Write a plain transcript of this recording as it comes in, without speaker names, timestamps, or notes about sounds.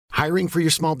Hiring for your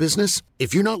small business?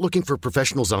 If you're not looking for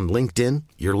professionals on LinkedIn,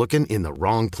 you're looking in the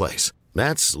wrong place.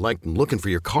 That's like looking for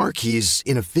your car keys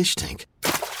in a fish tank.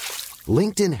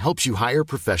 LinkedIn helps you hire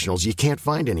professionals you can't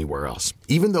find anywhere else,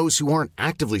 even those who aren't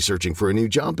actively searching for a new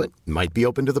job but might be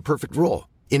open to the perfect role.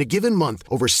 In a given month,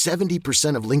 over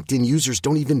 70% of LinkedIn users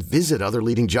don't even visit other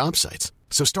leading job sites.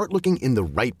 So start looking in the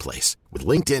right place. With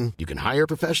LinkedIn, you can hire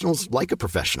professionals like a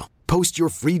professional. Post your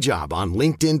free job on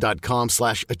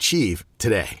linkedin.com/achieve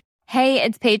today. Hey,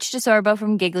 it's Paige DeSorbo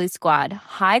from Giggly Squad.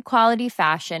 High quality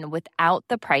fashion without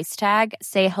the price tag.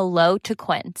 Say hello to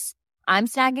Quince. I'm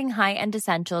snagging high-end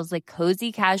essentials like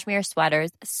cozy cashmere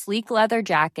sweaters, sleek leather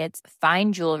jackets,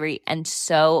 fine jewelry, and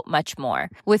so much more.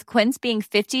 With Quince being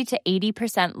 50 to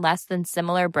 80% less than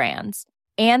similar brands.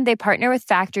 And they partner with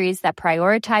factories that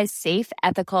prioritize safe,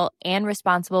 ethical, and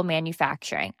responsible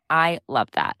manufacturing. I love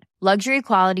that. Luxury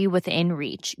quality within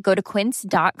reach. Go to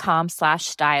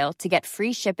quince.com/style to get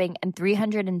free shipping and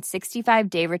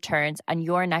 365-day returns on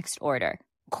your next order.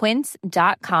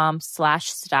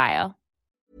 Quince.com/style.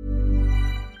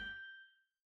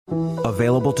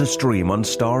 Available to stream on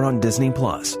Star on Disney+,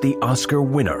 the Oscar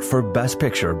winner for Best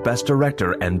Picture, Best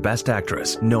Director, and Best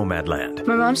Actress, Nomadland.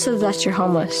 My mom says that you're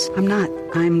homeless. I'm not.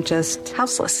 I'm just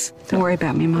houseless. Don't worry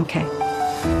about me. I'm okay.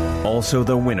 Also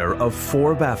the winner of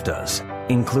 4 BAFTAs,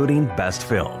 including Best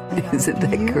Film. Isn't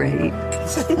that great?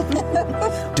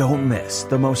 Don't miss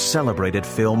the most celebrated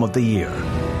film of the year,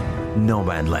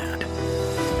 Nomadland.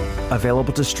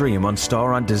 Available to stream on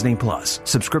Star on Disney+.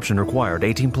 Subscription required.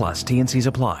 18+. T&Cs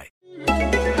apply.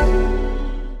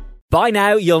 By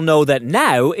now, you'll know that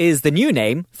Now is the new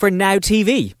name for Now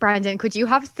TV. Brandon, could you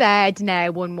have said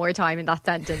now one more time in that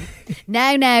sentence?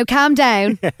 Now, calm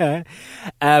down.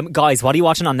 Guys, what are you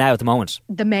watching on Now at the moment?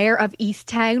 The Mayor of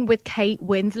Easttown with Kate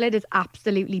Winslet is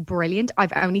absolutely brilliant.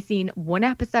 I've only seen one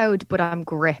episode, but I'm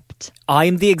gripped.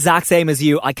 I'm the exact same as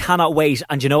you. I cannot wait.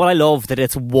 And you know what I love? That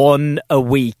it's one a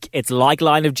week. It's like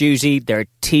Line of Duty. They're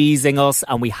teasing us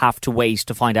and we have to wait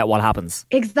to find out what happens.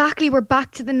 Exactly. We're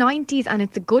back to the 90s and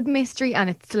it's a good mystery and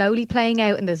it's slowly playing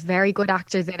out and there's very good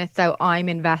actors in it, so I'm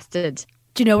invested.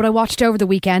 Do you know what I watched over the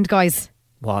weekend, guys?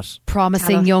 What?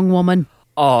 Promising Young Woman.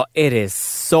 Oh, it is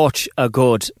such a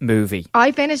good movie.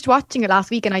 I finished watching it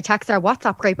last week and I texted our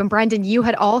WhatsApp group, and Brendan, you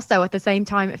had also at the same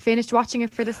time finished watching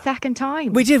it for the second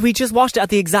time. We did. We just watched it at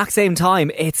the exact same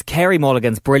time. It's Carey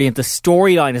Mulligan's brilliant. The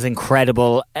storyline is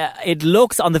incredible. It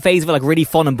looks on the face of it like really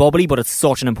fun and bubbly, but it's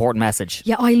such an important message.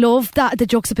 Yeah, I love that, the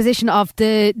juxtaposition of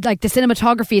the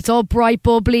cinematography. It's all bright,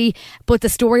 bubbly, but the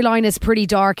storyline is pretty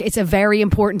dark. It's a very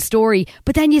important story.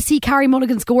 But then you see Carey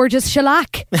Mulligan's gorgeous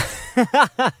shellac.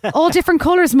 All different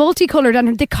colours, multicoloured,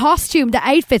 and the costume, the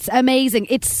outfits, amazing.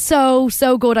 It's so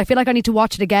good. I feel like I need to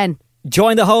watch it again.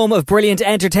 Join the home of brilliant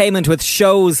entertainment with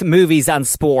shows, movies and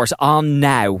sport on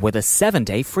Now with a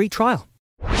 7-day free trial.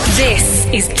 This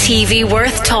is TV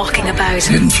worth talking about.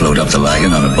 You didn't float up the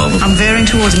wagon on a bubble. I'm veering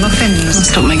towards muffins.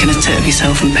 Stop making a tit of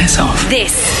yourself and piss off.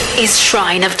 This is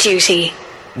Shrine of Duty.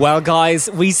 Well, guys,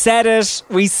 we said it.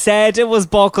 We said it was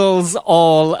Buckles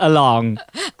all along.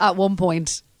 At one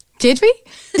point. Did we?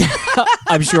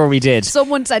 I'm sure we did.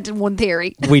 Someone said in one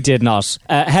theory. We did not.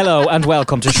 Hello and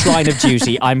welcome to Shrine of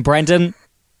Duty. I'm Brendan.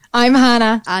 I'm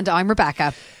Hannah. And I'm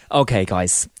Rebecca. Okay,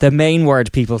 guys. The main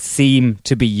word people seem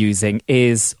to be using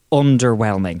is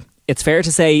underwhelming. It's fair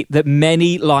to say that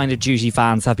many Line of Duty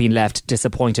fans have been left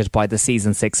disappointed by the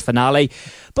season 6 finale,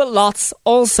 but lots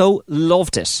also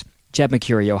loved it. Jed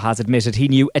Mercurio has admitted he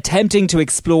knew attempting to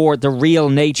explore the real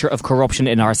nature of corruption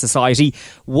in our society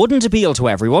wouldn't appeal to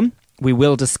everyone. We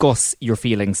will discuss your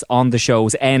feelings on the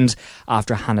show's end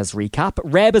after Hannah's recap.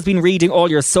 Reb has been reading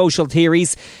all your social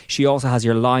theories. She also has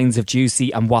your lines of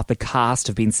juicy and what the cast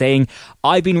have been saying.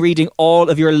 I've been reading all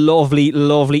of your lovely,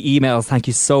 lovely emails. Thank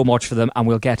you so much for them, and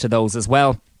we'll get to those as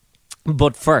well.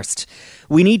 But first,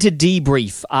 we need to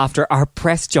debrief after our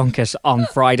press junket on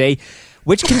Friday,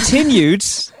 which continued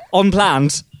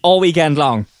unplanned all weekend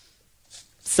long.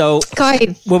 So,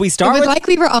 guys, will we start? It was like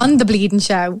we were on the bleeding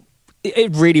show.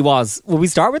 It really was. Will we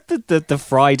start with the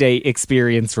Friday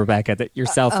experience, Rebecca, that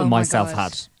yourself and myself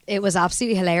had? It was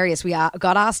absolutely hilarious. We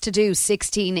got asked to do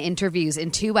 16 interviews in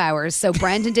 2 hours. So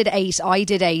Brendan did 8, I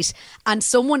did 8. And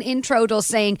someone introed us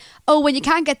saying, oh, when you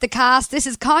can't get the cast, this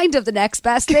is kind of the next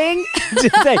best thing.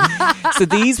 Did they? So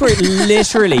these were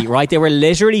literally, right, they were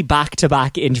literally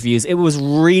back-to-back interviews. It was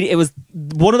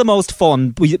one of the most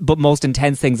fun but most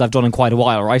intense things I've done in quite a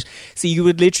while, right? So you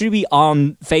would literally be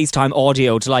on FaceTime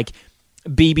audio to like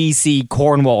BBC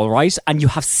Cornwall, right? And you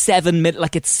have 7 minutes,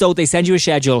 like it's so, they send you a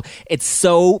schedule, it's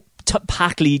so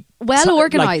packly Well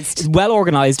organised. Well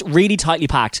organised, really tightly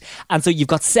packed. And so you've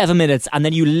got 7 minutes, and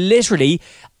then you literally...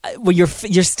 Well, you're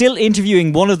still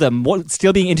interviewing one of them,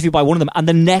 still being interviewed by one of them, and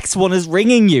the next one is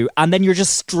ringing you, and then you're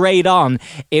just straight on.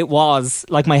 It was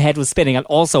like my head was spinning, and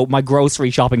also my grocery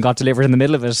shopping got delivered in the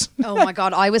middle of it. Oh my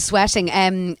God, I was sweating.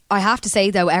 I have to say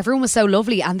though, everyone was so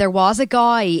lovely, and there was a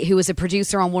guy who was a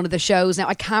producer on one of the shows. Now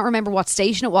I can't remember what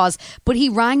station it was, but he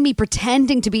rang me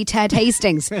pretending to be Ted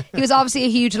Hastings. He was obviously a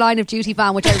huge Line of Duty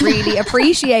fan, which I really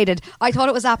appreciated. I thought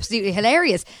it was absolutely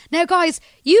hilarious. Now guys,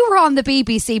 you were on the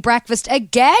BBC Breakfast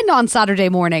again on Saturday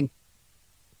morning.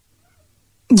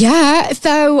 Yeah,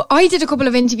 so I did a couple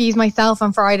of interviews myself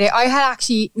on Friday. I had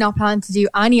actually not planned to do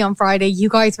any on Friday. You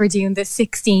guys were doing the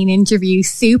 16 interviews,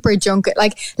 super junket,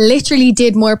 like literally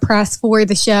did more press for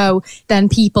the show than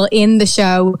people in the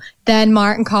show. Then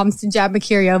Martin Compston, Jeb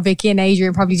Mercurio, Vicky and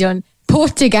Adrian probably done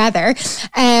put together.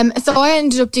 So I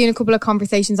ended up doing a couple of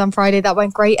conversations on Friday that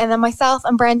went great, and then myself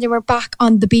and Brendan were back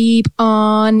on the Beeb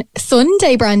on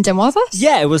Sunday. Brendan, was it?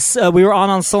 Yeah, it was. We were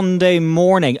on Sunday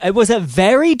morning. It was a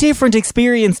very different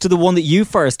experience to the one that you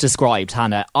first described,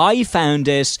 Hannah. I found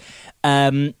it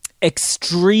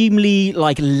extremely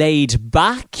laid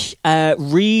back,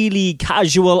 really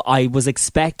casual. I was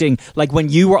expecting, when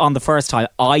you were on the first time,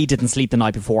 I didn't sleep the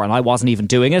night before and I wasn't even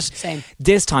doing it. Same.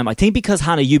 This time, I think because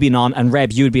Hannah, you'd been on, and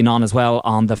Reb, you'd been on as well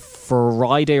on the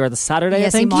Friday or the Saturday,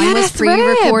 I think. Mine was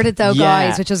pre-recorded though,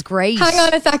 guys, which was great. Hang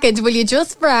on a second, will you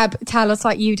just, Reb, tell us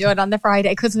what you did on the Friday,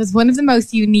 because it was one of the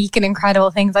most unique and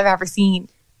incredible things I've ever seen.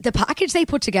 The package they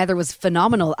put together was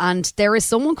phenomenal, and there is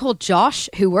someone called Josh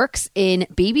who works in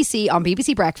BBC on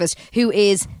BBC Breakfast who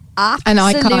is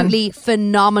absolutely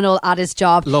phenomenal at his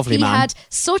job. Lovely man. He had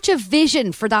such a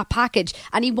vision for that package,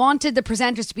 and he wanted the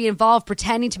presenters to be involved,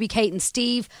 pretending to be Kate and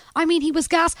Steve. I mean, he was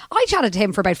gas. I chatted to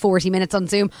him for about 40 minutes on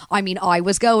Zoom. I mean, I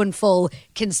was going full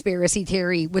conspiracy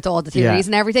theory with all the theories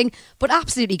and everything, but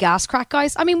absolutely gas crack,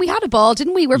 guys. I mean, we had a ball,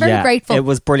 didn't we? We're very grateful. It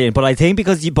was brilliant, but I think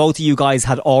because both of you guys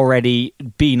had already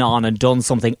been on and done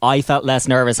something, I felt less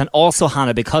nervous. And also,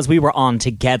 Hannah, because we were on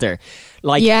together,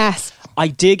 yes, I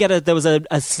did get there was a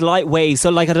slight wave.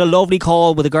 So I had a lovely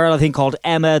call with a girl I think called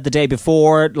Emma the day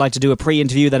before, to do a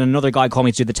pre-interview. Then another guy called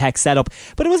me to do the tech setup.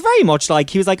 But it was very much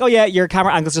he was like, oh yeah, your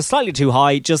camera angle's just slightly too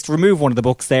high. Just remove one of the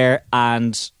books there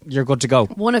and you're good to go.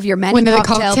 One of your many one of the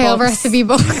cocktail recipe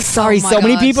books. Sorry, so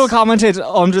many people commented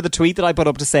under the tweet that I put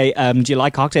up to say, do you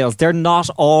like cocktails? They're not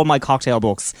all my cocktail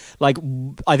books.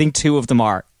 I think 2 of them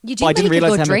are. You do make a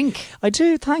good drink. I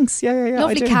do, thanks. Yeah.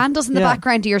 Lovely candles in the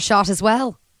background of your shot as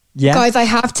well. Yeah. Guys, I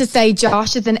have to say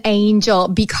Josh is an angel,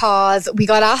 because we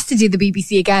got asked to do the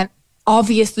BBC again.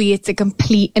 Obviously, it's a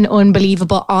complete and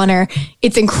unbelievable honour.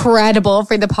 It's incredible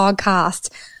for the podcast.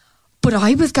 But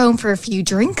I was going for a few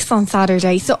drinks on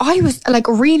Saturday. So I was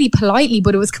really politely,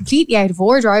 but it was completely out of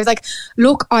order. I was like,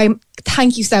 look,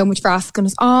 thank you so much for asking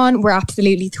us on. We're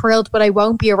absolutely thrilled, but I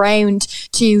won't be around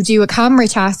to do a camera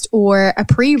test or a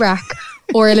pre-rec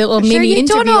or a little mini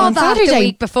interview on Saturday. The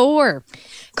week before.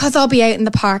 Because I'll be out in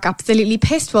the park absolutely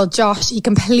pissed. Well, Josh, he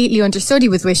completely understood. He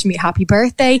was wishing me a happy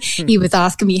birthday. He was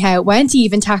asking me how it went. He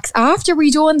even texted after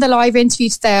we done the live interview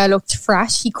to say I looked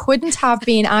fresh. He couldn't have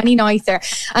been any nicer.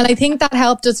 And I think that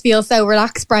helped us feel so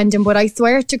relaxed, Brendan. But I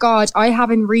swear to God, I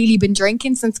haven't really been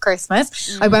drinking since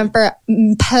Christmas. I went for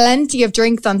plenty of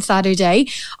drinks on Saturday.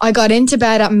 I got into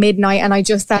bed at midnight and I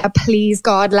just said, please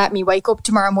God, let me wake up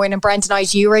tomorrow morning. Brendan, I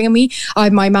had you ringing me. I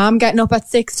had my mum getting up at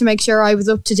 6 to make sure I was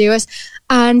up to do it.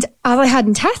 And as I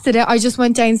hadn't tested it, I just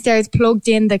went downstairs, plugged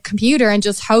in the computer and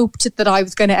just hoped that I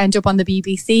was going to end up on the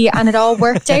BBC, and it all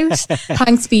worked out.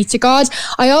 Thanks be to God.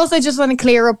 I also just want to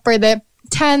clear up for the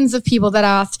tens of people that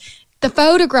asked, the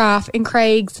photograph in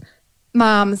Craig's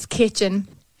mum's kitchen.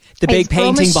 The big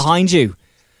painting behind you.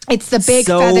 It's the big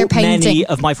feather painting. So many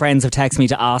of my friends have texted me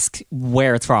to ask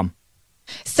where it's from.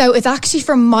 So it's actually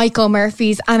from Michael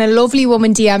Murphy's, and a lovely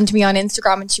woman DM'd me on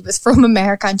Instagram and she was from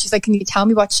America and she's like, can you tell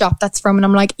me what shop that's from? And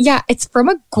I'm like, yeah, it's from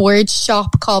a gorge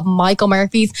shop called Michael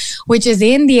Murphy's, which is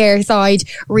in the Airside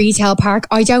Retail Park.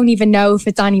 I don't even know if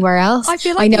it's anywhere else. I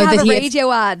feel like they have a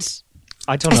radio ad.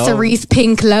 I don't know. A Cerise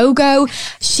pink logo.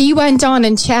 She went on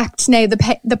and checked. Now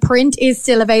the print is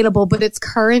still available, but it's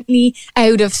currently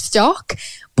out of stock.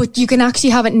 But you can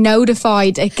actually have it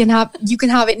notified. You can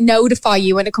have it notify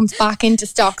you when it comes back into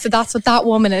stock. So that's what that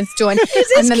woman is doing.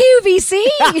 Is this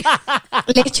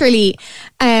QVC? Literally,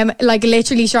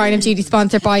 literally Shrine of Duty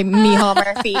sponsored by Micheál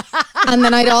Murphy. And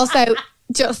then I'd also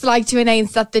just like to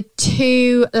announce that the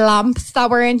 2 lamps that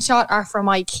were in shot are from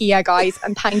IKEA, guys,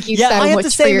 and thank you so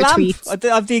much for your tweets.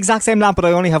 I have the exact same lamp, but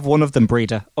I only have one of them,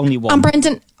 Breda. Only one. And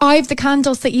Brendan, I have the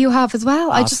candles that you have as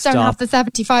well. I just don't have the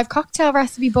 75 cocktail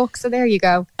recipe book, so there you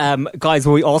go. Guys,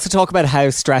 will we also talk about how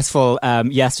stressful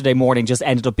yesterday morning just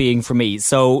ended up being for me?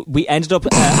 So we ended up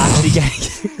actually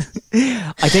getting...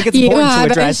 I think it's important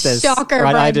to address this. Shocker,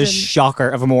 right? Brendan. I had a shocker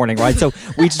of a morning, right? So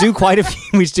we do quite a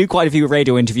few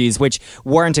radio interviews which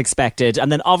weren't expected,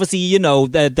 and then obviously, you know,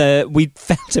 we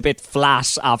felt a bit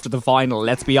flat after the final.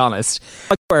 Let's be honest.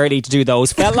 Early to do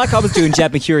those. Felt like I was doing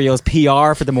Jed Mercurio's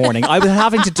PR for the morning. I was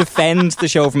having to defend the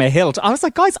show from a hilt. I was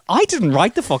like, guys, I didn't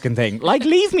write the fucking thing. Like,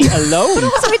 leave me alone. But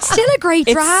also, it's still a great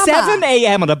drama. It's 7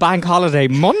 a.m. on a bank holiday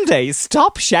Monday.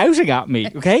 Stop shouting at me,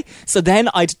 okay? So then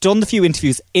I'd done the few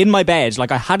interviews in my bed.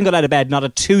 Like, I hadn't got out of bed, not a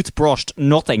tooth brushed,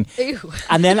 nothing. Ew.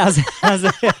 And then as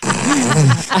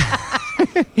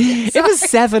it was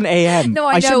 7 a.m. No,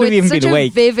 I know. shouldn't have even such been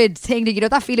awake. A vivid thing. You know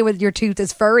that feeling when your tooth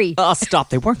is furry. Oh, stop.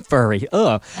 They weren't furry.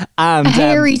 Ugh. And,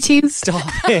 hairy tooth. Stop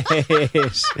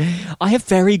it. I have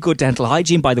very good dental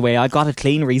hygiene, by the way. I got it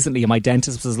clean recently and my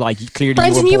dentist was like, clearly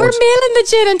Brendan, you were milling the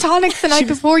gin and tonics the night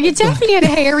before. You definitely had a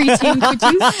hairy tooth. Would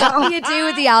you stop? You do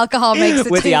with the alcohol makes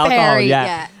it with too the alcohol, hairy.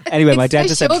 yeah. Anyway, my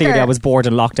dentist said clearly I was bored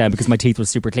in lockdown because my teeth were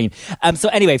super clean. So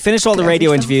anyway, finished all the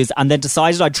radio interviews and then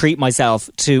decided I'd treat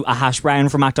myself to a hash brown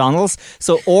from McDonald's.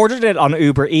 So ordered it on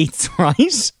Uber Eats,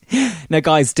 right? Now,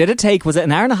 guys, did it take, was it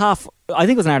an hour and a half? I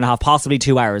think it was an hour and a half, possibly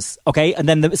 2 hours. Okay. And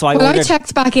then, so I ordered. I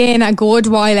checked back in a good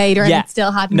while later and it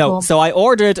still hadn't come. So I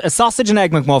ordered a sausage and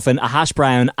egg McMuffin, a hash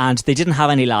brown, and they didn't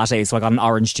have any latte. So I got an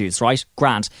orange juice, right?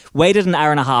 Grand. Waited an hour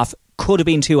and a half. Could have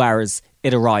been 2 hours.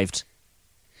 It arrived.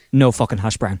 No fucking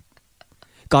hash brown.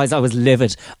 Guys, I was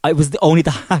livid. It was only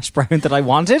the hash brown that I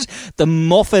wanted. The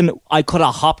muffin, I could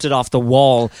have hopped it off the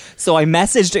wall. So I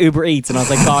messaged Uber Eats and I was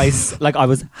like, guys, like I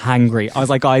was hangry. I was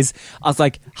like, guys,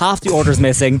 half the order's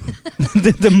missing.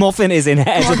 the muffin is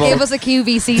inedible. Give us a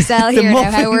QVC cell here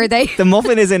now. How are they? The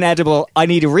muffin is inedible. I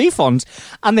need a refund.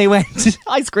 And they went,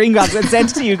 I screen grabbed it and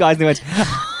sent it to you guys. And they went,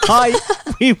 hi,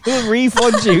 we will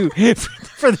refund you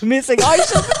for the missing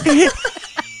item.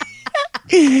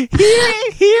 Here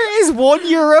is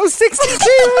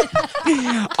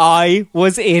 €1.62. I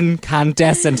was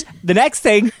incandescent. The next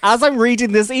thing, as I'm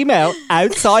reading this email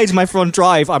outside my front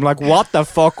drive, I'm like, what the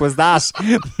fuck was that?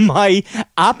 My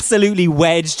absolutely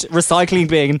wedged recycling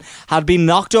bin had been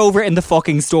knocked over in the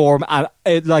fucking storm, and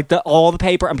all the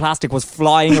paper and plastic was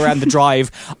flying around the drive.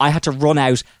 I had to run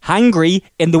out hangry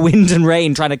in the wind and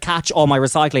rain trying to catch all my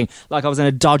recycling like I was in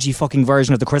a dodgy fucking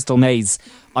version of the Crystal Maze.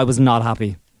 I was not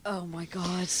happy. Oh my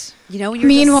God. You know, when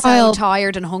you're just so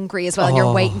tired and hungry as well and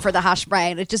you're waiting for the hash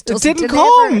brown. It just doesn't didn't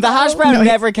come. The hash brown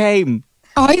never came.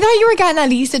 Oh, I thought you were getting at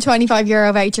least a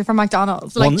 €25 voucher from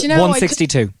McDonald's. Like, do you know,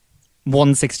 162.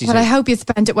 162. Well, I hope you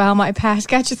spent it well, my pet.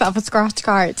 Get yourself a scratch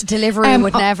card. Delivery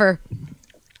would never.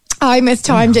 I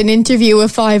mistimed an interview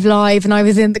with 5 Live and I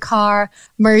was in the car,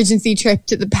 emergency trip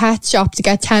to the pet shop to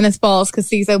get tennis balls because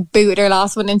Cece booted her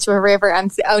last one into a river and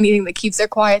it's the only thing that keeps her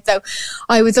quiet. So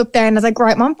I was up there and I was like,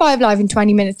 right, I'm on 5 Live in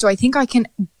 20 minutes. Do I think I can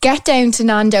get down to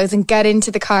Nando's and get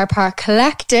into the car park,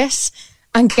 collect it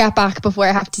and get back before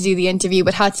I have to do the interview?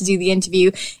 But had to do the interview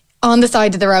on the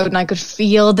side of the road and I could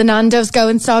feel the Nando's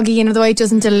going soggy, you know, the way it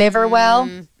doesn't deliver well.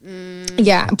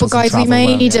 Yeah, but guys, we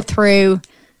made it through.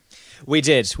 We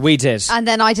did. And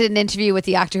then I did an interview with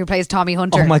the actor who plays Tommy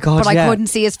Hunter. Oh my God, but I couldn't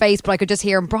see his face, but I could just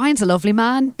hear him. Brian's a lovely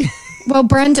man. Well,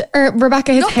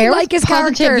 Rebecca, his hair like his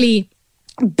positively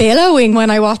billowing when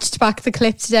I watched back the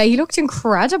clip today. He looked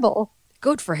incredible.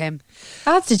 Good for him.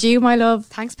 As did you, my love.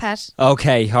 Thanks, pet.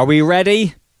 Okay, are we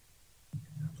ready?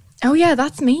 Oh yeah,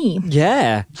 that's me.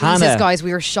 Yeah. Jesus, Hannah. guys,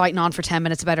 we were shiting on for 10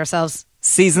 minutes about ourselves.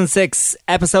 Season 6,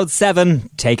 episode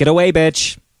 7. Take it away,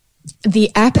 bitch. The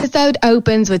episode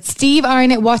opens with Steve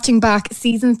Arnott watching back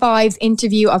season 5's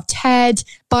interview of Ted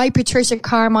by Patricia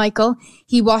Carmichael.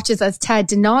 He watches as Ted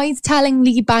denies telling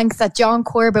Lee Banks that John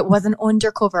Corbett was an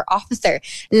undercover officer.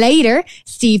 Later,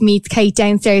 Steve meets Kate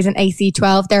downstairs in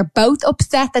AC12. They're both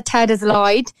upset that Ted has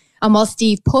lied. And while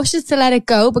Steve pushes to let it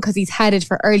go because he's headed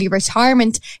for early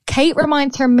retirement, Kate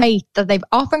reminds her mate that they've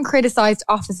often criticised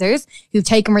officers who've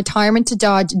taken retirement to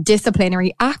dodge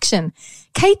disciplinary action.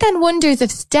 Kate then wonders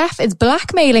if Steph is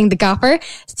blackmailing the gaffer.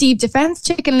 Steve defends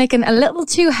Chicken Licken a little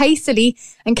too hastily,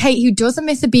 and Kate, who doesn't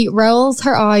miss a beat, rolls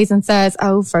her eyes and says,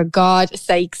 "Oh, for God's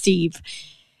sake, Steve."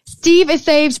 Steve is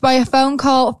saved by a phone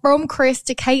call from Chris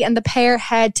to Kate, and the pair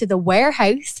head to the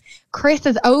warehouse. Chris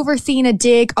has overseen a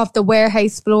dig of the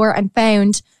warehouse floor and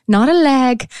found not a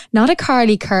leg, not a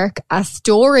Carly Kirk, a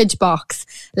storage box.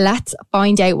 Let's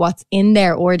find out what's in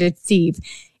there, ordered Steve.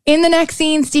 In the next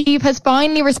scene, Steve has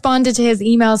finally responded to his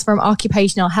emails from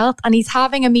Occupational Health, and he's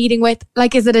having a meeting with,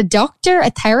 like, is it a doctor,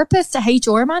 a therapist, a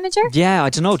HR manager? Yeah,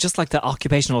 I don't know, just like the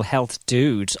Occupational Health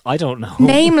dude. I don't know.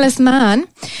 Nameless man.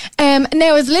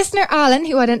 Now, as listener Alan,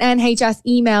 who had an NHS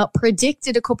email,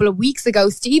 predicted a couple of weeks ago,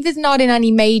 Steve is not in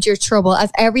any major trouble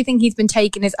as everything he's been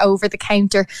taking is over the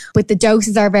counter, but the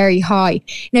doses are very high.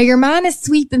 Now, your man is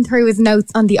sweeping through his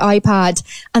notes on the iPad,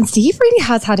 and Steve really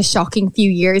has had a shocking few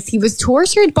years. He was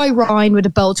tortured by Ryan with a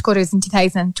bolt cutters in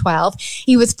 2012.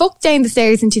 He was fucked down the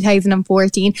stairs in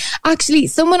 2014. Actually,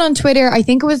 someone on Twitter, I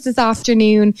think it was this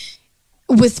afternoon,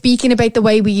 was speaking about the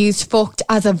way we used fucked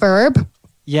as a verb.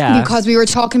 Yeah. Because we were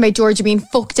talking about Georgia being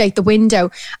fucked out the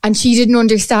window, and she didn't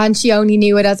understand. She only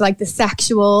knew it as like the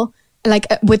sexual, like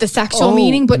with a sexual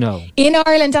meaning. But in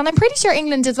Ireland, and I'm pretty sure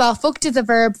England as well, fucked is a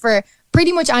verb for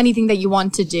pretty much anything that you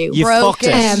want to do. You fucked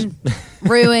it.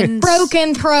 Ruined.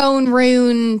 Broken, thrown,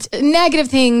 ruined, negative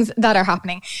things that are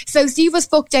happening. So Steve was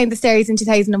fucked down the stairs in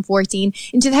 2014.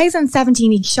 In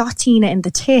 2017, he shot Tina in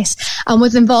the tit and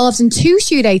was involved in 2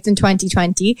 shootouts in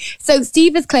 2020. So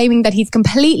Steve is claiming that he's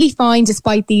completely fine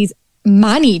despite these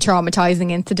many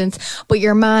traumatizing incidents, but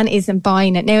your man isn't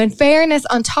buying it. Now, in fairness,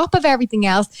 on top of everything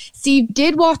else, Steve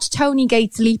did watch Tony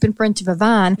Gates leap in front of a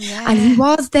van, and he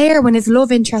was there when his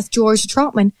love interest, Georgia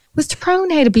Trotman, was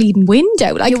thrown out a bleeding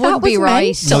window. Like, you wouldn't be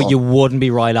right. No, you wouldn't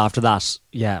be right after that.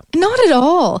 Yeah. Not at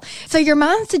all. So your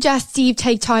man suggests Steve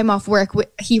take time off work.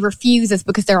 He refuses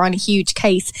because they're on a huge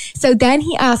case. So then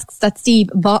he asks that Steve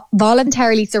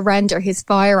voluntarily surrender his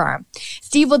firearm.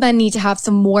 Steve will then need to have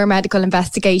some more medical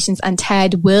investigations, and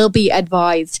Ted will be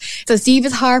advised. So Steve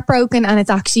is heartbroken, and it's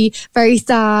actually very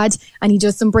sad, and he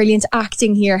does some brilliant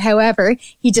acting here. However,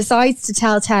 he decides to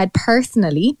tell Ted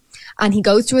personally, and he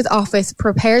goes to his office,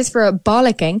 prepares for a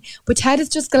bollocking, but Ted is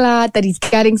just glad that he's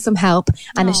getting some help,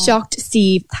 and a shocked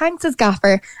Steve thanks his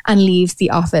gaffer and leaves the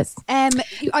office.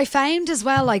 I found as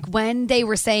well, like, when they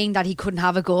were saying that he couldn't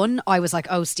have a gun, I was like,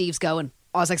 oh, Steve's going.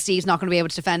 I was like, Steve's not going to be able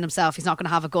to defend himself. He's not going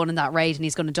to have a gun in that raid, and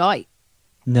he's going to die.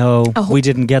 No, we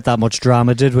didn't get that much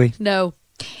drama, did we? No.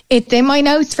 It's in my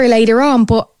notes for later on,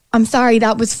 but I'm sorry,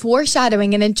 that was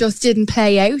foreshadowing and it just didn't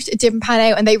play out. It didn't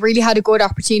pan out, and they really had a good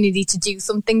opportunity to do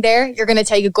something there. You're going to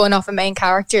take a gun off a main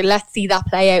character. Let's see that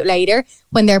play out later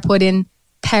when they're put in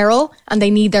peril and they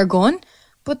need their gun.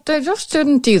 But they just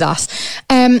didn't do that.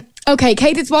 Okay,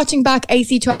 Kate is watching back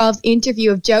AC12's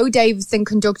interview of Joe Davison,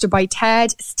 conducted by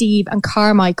Ted, Steve and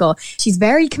Carmichael. She's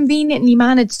very conveniently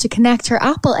managed to connect her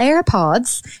Apple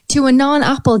AirPods to a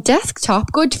non-Apple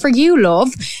desktop. Good for you,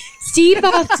 love. Steve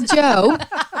asks Joe.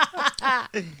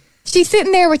 She's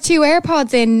sitting there with 2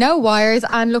 AirPods in, no wires,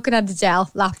 and looking at the Dell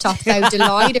laptop. So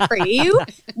delighted for you.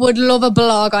 Would love a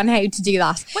blog on how to do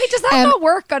that. Wait, does that not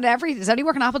work on does it only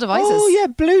work on Apple devices? Oh yeah,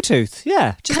 Bluetooth.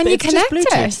 Yeah. Can you connect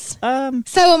it? So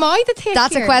am I the thick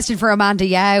That's here? a question for Amanda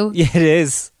Yao. Yeah, it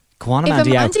is. Go on, Amanda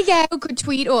If Amanda Yao could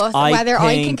tweet us I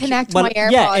can connect my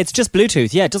AirPods. Yeah, it's just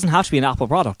Bluetooth. Yeah, it doesn't have to be an Apple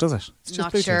product, does it? It's just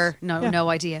Not Bluetooth. sure. No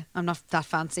idea. I'm not that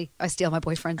fancy. I steal my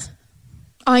boyfriend's.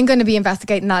 I'm going to be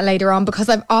investigating that later on, because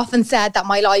I've often said that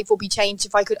my life will be changed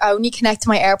if I could only connect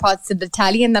my AirPods to the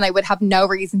telly, and then I would have no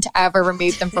reason to ever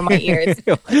remove them from my ears.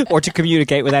 Or to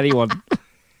communicate with anyone.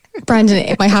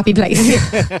 Brendan, my happy place.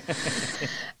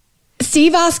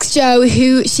 Steve asks Joe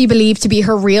who she believed to be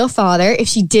her real father if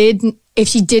she didn't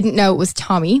know it was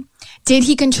Tommy. Did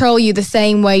he control you the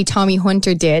same way Tommy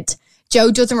Hunter did?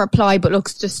 Joe doesn't reply but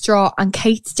looks distraught, and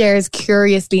Kate stares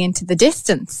curiously into the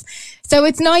distance. So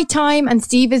it's night time and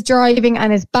Steve is driving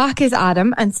and his back is at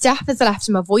him, and Steph has left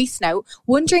him a voice note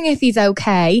wondering if he's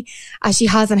okay, as she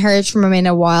hasn't heard from him in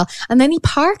a while. And then he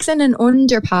parks in an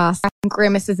underpass and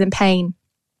grimaces in pain.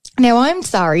 Now, I'm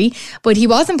sorry, but he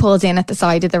wasn't pulled in at the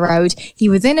side of the road. He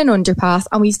was in an underpass,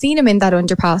 and we've seen him in that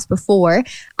underpass before.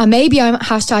 And maybe I'm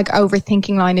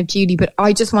 #overthinking Line of Duty, but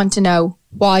I just want to know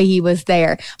why he was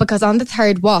there, because on the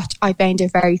third watch, I found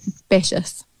it very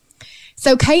suspicious.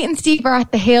 So Kate and Steve are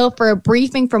at the Hill for a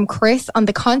briefing from Chris on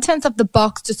the contents of the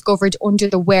box discovered under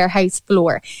the warehouse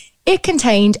floor. It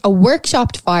contained a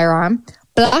workshopped firearm,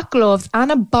 black gloves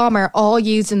and a bomber, all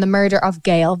used in the murder of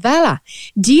Gail Vella.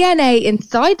 DNA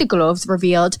inside the gloves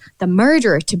revealed the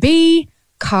murderer to be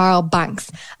Carl Banks.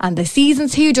 And the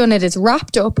season's whodunit is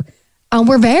wrapped up And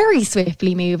we're very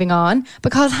swiftly moving on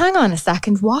because hang on a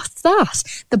second, what's that?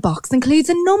 The box includes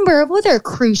a number of other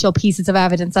crucial pieces of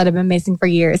evidence that have been missing for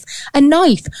years. A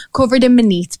knife covered in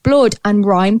Manith's blood and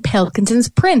Ryan Pilkington's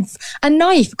prints. A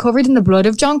knife covered in the blood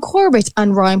of John Corbett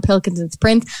and Ryan Pilkington's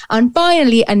prints. And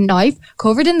finally, a knife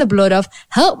covered in the blood of,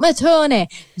 help me Tony,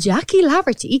 Jackie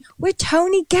Laverty with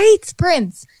Tony Gates'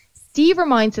 prints. Steve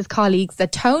reminds his colleagues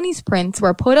that Tony's prints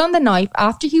were put on the knife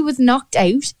after he was knocked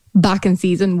out back in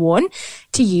season 1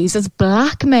 to use as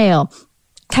blackmail.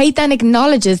 Kate then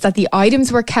acknowledges that the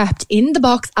items were kept in the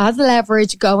box as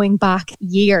leverage going back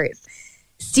years.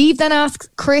 Steve then asks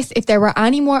Chris if there were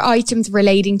any more items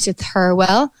relating to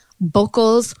Thirlwell,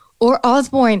 Buckles or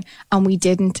Osborne, and we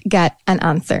didn't get an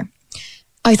answer.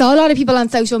 I saw a lot of people on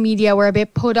social media were a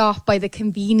bit put off by the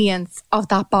convenience of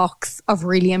that box of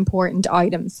really important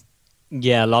items.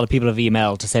 Yeah, a lot of people have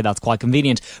emailed to say that's quite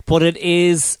convenient. But it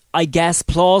is, I guess,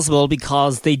 plausible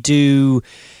because they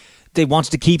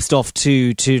wanted to keep stuff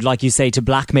to like you say, to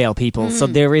blackmail people. So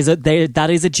that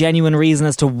is a genuine reason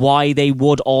as to why they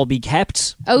would all be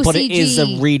kept. OCG. But it is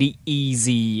a really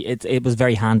easy, it was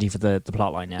very handy for the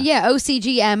plot line, Yeah,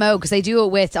 OCGMO, because they do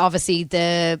it with, obviously,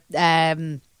 the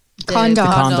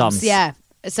condoms. Yeah.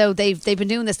 So they've been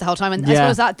doing this the whole time, and I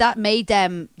suppose that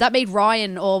made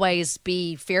Ryan always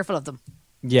be fearful of them.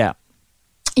 Yeah.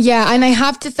 Yeah, and I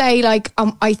have to say, like,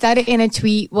 I said it in a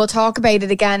tweet, we'll talk about it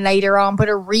again later on, but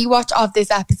a rewatch of this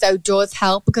episode does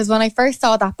help, because when I first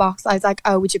saw that box, I was like,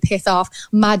 oh, would you piss off?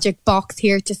 Magic box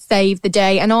here to save the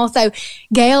day. And also,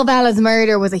 Gail Bella's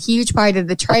murder was a huge part of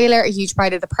the trailer, a huge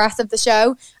part of the press of the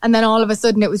show, and then all of a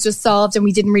sudden it was just solved and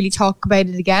we didn't really talk about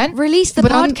it again. Release the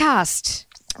podcast.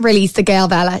 Release the Gail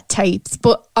Bella tapes.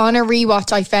 But on a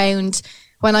rewatch, I found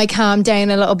when I calmed down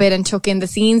a little bit and took in the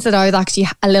scenes that I was actually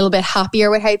a little bit happier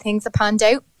with how things have panned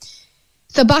out.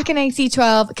 So back in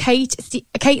AC12,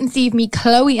 Kate and Steve meet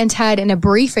Chloe and Ted in a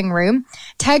briefing room.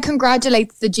 Ted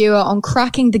congratulates the duo on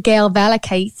cracking the Gail Bella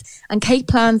case, and Kate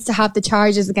plans to have the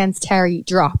charges against Terry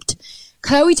dropped.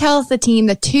 Chloe tells the team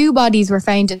that 2 bodies were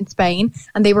found in Spain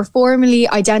and they were formally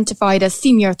identified as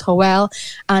Senor Thirlwell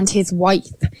and his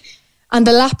wife. And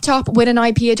the laptop with an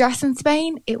IP address in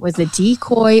Spain, it was a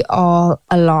decoy all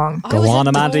along. Go on,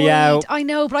 Amanda Yao. I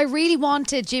know, but I really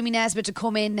wanted Jimmy Nesbitt to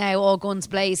come in now, all guns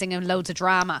blazing and loads of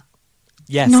drama.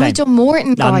 Yeah, Nigel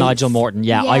Morton, guys. Nigel Morton,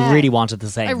 yeah. I really wanted the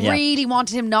same. I really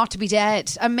wanted him not to be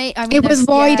dead. I mean, it was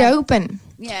wide open.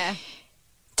 Yeah.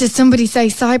 Did somebody say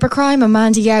cybercrime?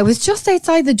 Amanda Yao was just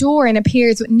outside the door and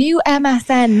appears with new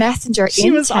MSN Messenger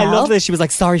intel. I love this. She was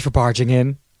like, sorry for barging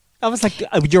in. I was like,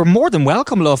 you're more than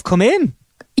welcome, love. Come in.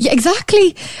 Yeah,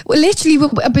 exactly. Well, literally,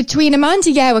 between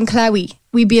Amanda Yao and Chloe,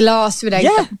 we'd be lost without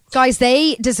them. Guys,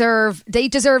 they deserve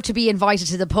to be invited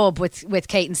to the pub with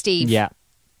Kate and Steve. Yeah.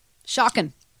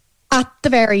 Shocking. At the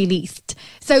very least.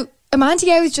 So Amanda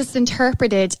Yao has just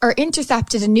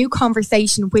intercepted a new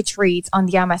conversation which reads on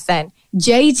the MSN,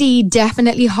 JD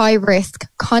definitely high risk,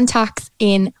 contacts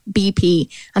in BP,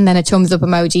 and then a thumbs up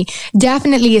emoji.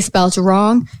 Definitely is spelled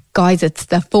wrong. Guys, it's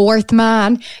the 4th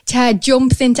man. Ted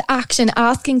jumps into action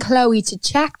asking Chloe to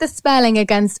check the spelling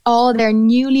against all their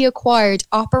newly acquired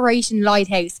Operation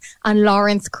Lighthouse and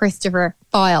Lawrence Christopher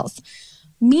files.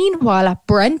 Meanwhile, at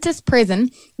Brentis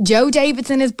Prison, Jo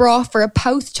Davidson is brought for a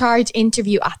post-charge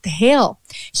interview at the Hill.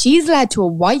 She's led to a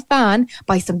white van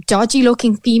by some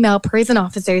dodgy-looking female prison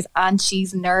officers, and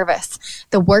she's nervous.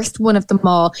 The worst one of them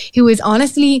all, who is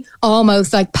honestly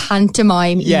almost like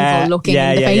pantomime evil-looking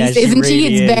in the face, isn't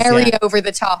she? It's very over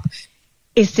the top.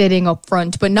 Is sitting up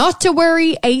front. But not to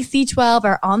worry, AC12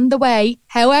 are on the way.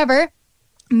 However,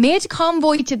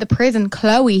 mid-convoy to the prison,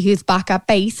 Chloe, who's back at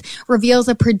base, reveals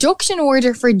a production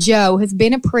order for Jo has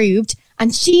been approved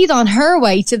and she's on her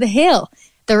way to the Hill.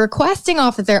 The requesting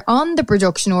officer on the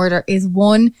production order is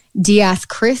one DS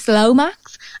Chris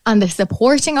Lomax and the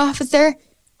supporting officer,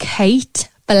 Kate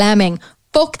Fleming.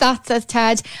 Fuck that, says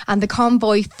Ted, and the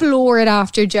convoy floor it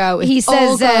after Jo. He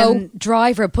says,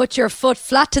 driver, put your foot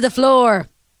flat to the floor.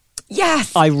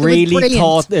 Yes. I really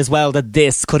thought as well that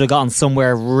this could have gone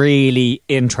somewhere really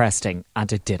interesting, and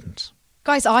it didn't.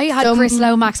 Guys, I had Chris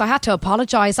Lomax. I had to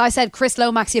apologise. I said, Chris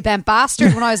Lomax, you bent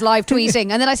bastard, when I was live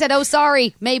tweeting. And then I said, oh,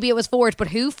 sorry, maybe it was forged. But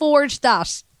who forged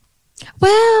that?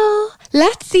 Well,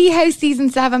 let's see how season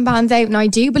 7 pans out. And I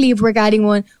do believe we're getting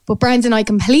one. But Brendan, I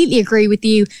completely agree with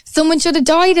you. Someone should have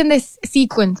died in this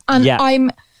sequence. And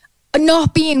I'm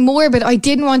not being morbid, I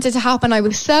didn't want it to happen. I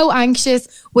was so anxious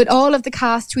with all of the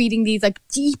cast tweeting these like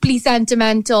deeply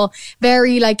sentimental,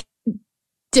 very like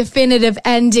definitive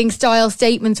ending style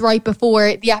statements right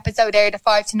before the episode aired at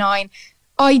 5 to 9.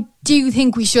 I do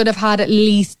think we should have had at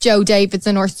least Joe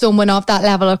Davidson or someone of that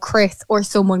level of Chris or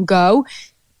someone go,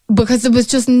 because there was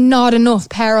just not enough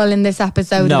peril in this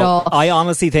episode at all. I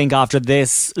honestly think after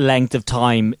this length of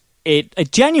time,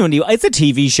 it genuinely, it's a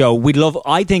TV show.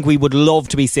 I think we would love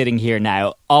to be sitting here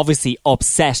now, obviously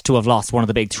upset to have lost one of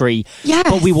the big three. Yes.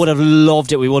 But we would have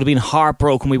loved it. We would have been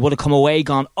heartbroken. We would have come away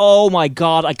gone, oh my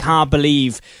God, I can't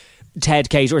believe Ted,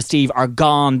 Kate or Steve are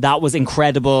gone. That was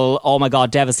incredible. Oh my God,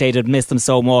 devastated, missed them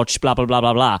so much, blah, blah, blah,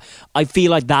 blah, blah. I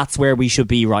feel like that's where we should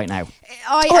be right now.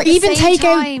 Or even take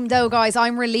out, though, guys,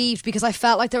 I'm relieved because I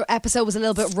felt like the episode was a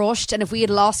little bit rushed, and if we had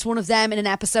lost one of them in an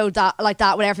episode like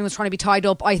that when everything was trying to be tied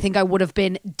up, I think I would have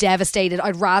been devastated.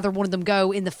 I'd rather one of them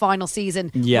go in the final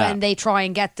season when they try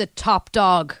and get the top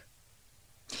dog.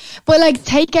 But like,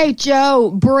 take out Joe,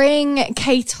 bring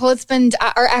Kate's husband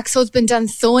or ex-husband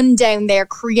and son down there,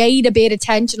 create a bit of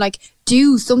tension, like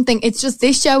do something. It's just,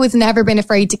 this show has never been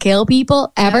afraid to kill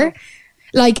people, ever. No.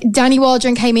 Like, Danny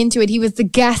Waldron came into it. He was the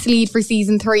guest lead for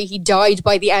season 3. He died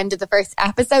by the end of the first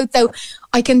episode. So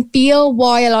I can feel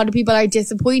why a lot of people are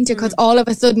disappointed, because all of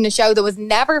a sudden a show that was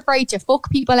never afraid to fuck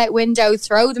people out windows,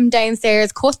 throw them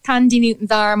downstairs, cut Tandy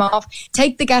Newton's arm off,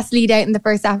 take the guest lead out in the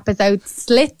first episode,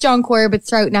 slit John Corbett's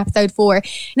throat in episode 4.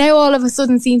 Now all of a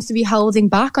sudden seems to be holding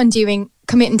back on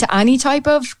committing to any type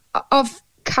of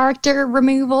character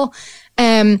removal.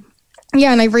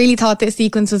 Yeah, and I really thought this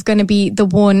sequence was going to be the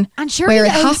one where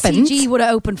it happened. OCG would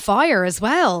have opened fire as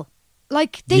well.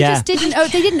 Like, they just didn't.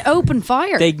 They didn't open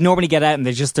fire. They normally get out and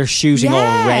they're shooting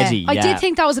already. I did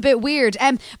think that was a bit weird.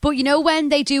 But you know, when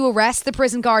they do arrest the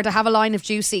prison guard, I have a line of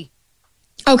Juicy.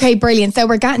 Okay, brilliant. So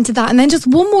we're getting to that. And then just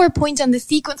one more point on the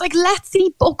sequence. Like, let's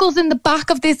see Buckles in the back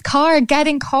of this car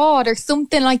getting caught or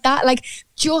something like that. Like,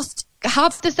 just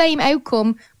have the same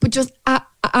outcome, but just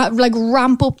like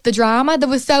ramp up the drama. There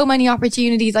was so many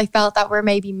opportunities I felt that were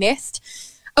maybe missed.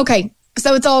 Okay,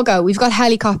 so it's all go. We've got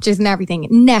helicopters and everything.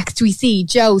 Next, we see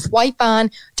Joe's white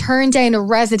van turn down a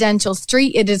residential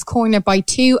street. It is cornered by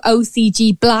 2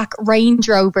 OCG black Range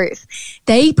Rovers.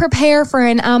 They prepare for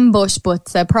an ambush, but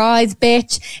surprise,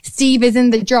 bitch, Steve is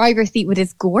in the driver's seat with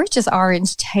his gorgeous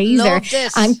orange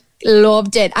taser.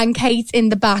 Loved it. And Kate's in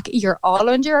the back. You're all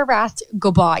under arrest.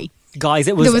 Goodbye. Guys,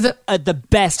 it was the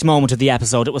best moment of the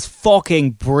episode. It was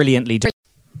fucking brilliantly done.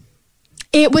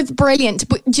 It was brilliant.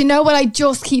 But do you know what I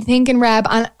just keep thinking, Reb?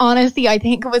 And honestly, I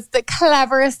think it was the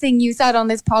cleverest thing you said on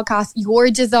this podcast. Your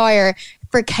desire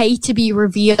for Kate to be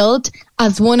revealed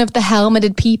as one of the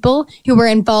helmeted people who were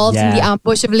involved in the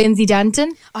ambush of Lindsay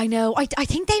Denton. I know. I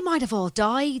think they might have all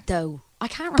died, though. I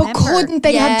can't remember. But couldn't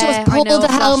they have just pulled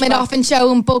the helmet off and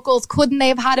shown Buckles? Couldn't they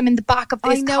have had him in the back of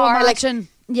this car? Imagine.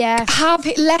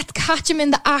 Let's catch him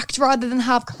in the act rather than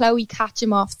have Chloe catch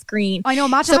him off screen. I know,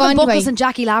 imagine having Buckles and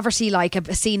Jackie Laverty, like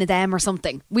a scene of them or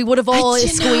something. We would have all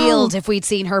squealed if we'd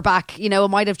seen her back. You know, it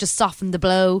might have just softened the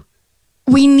blow.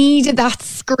 We needed that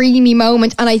screamy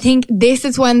moment, and I think this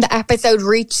is when the episode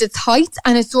reached its heights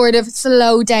and it sort of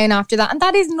slowed down after that. And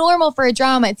that is normal for a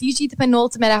drama. It's usually the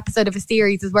penultimate episode of a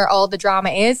series is where all the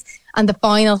drama is, and the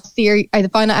final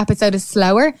episode is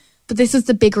slower. But this was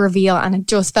the big reveal and it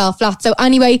just fell flat. So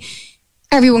anyway,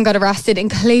 everyone got arrested,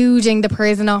 including the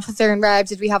prison officer. And Reb,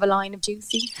 did we have a line of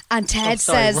Juicy? And Ted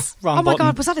says, "Oh my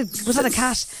God, was that a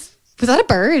cat? Was that a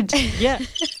bird?" Yeah,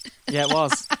 it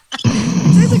was.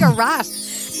 It sounds like a rat.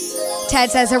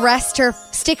 Ted says, "Arrest her.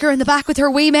 Stick her in the back with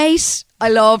her wee mate." I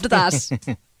loved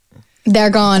that.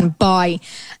 They're gone. Bye.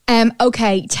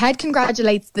 Okay, Ted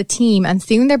congratulates the team, and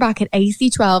soon they're back at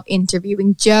AC12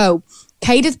 interviewing Joe.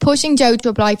 Kate is pushing Joe to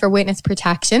apply for witness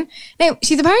protection. Now,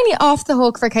 she's apparently off the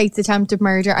hook for Kate's attempted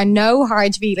murder and no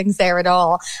hard feelings there at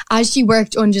all, as she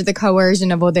worked under the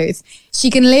coercion of others. She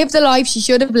can live the life she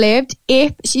should have lived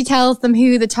if she tells them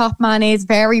who the top man is,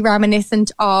 very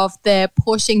reminiscent of the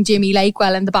pushing Jimmy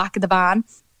Lakewell in the back of the van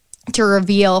to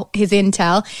reveal his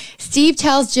intel. Steve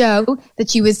tells Joe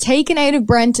that she was taken out of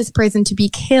Brentis prison to be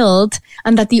killed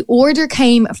and that the order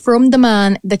came from the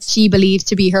man that she believed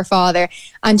to be her father.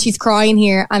 And she's crying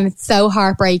here and it's so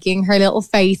heartbreaking. Her little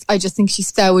face, I just think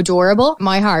she's so adorable.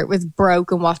 My heart was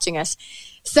broken watching it.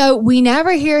 So we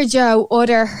never hear Joe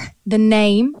utter the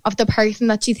name of the person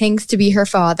that she thinks to be her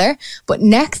father. But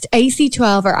next,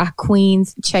 AC12 are at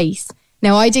Queen's Chase.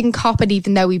 Now, I didn't cop it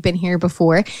even though we've been here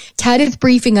before. Ted is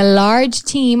briefing a large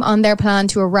team on their plan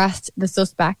to arrest the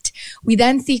suspect. We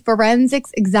then see forensics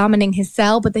examining his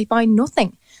cell, but they find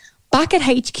nothing. Back at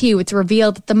HQ, it's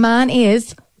revealed that the man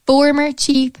is former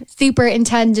Chief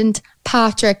Superintendent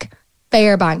Patrick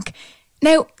Fairbank.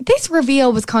 Now, this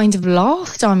reveal was kind of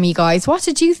lost on me, guys. What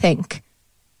did you think?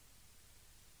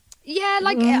 Yeah,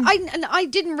 like I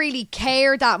didn't really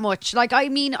care that much. Like, I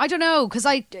mean, I don't know, because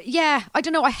I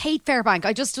don't know. I hate Fairbank.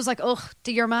 I just was like, ugh,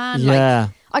 to your man. Yeah.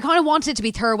 Like, I kind of wanted it to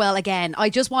be Thirlwell again. I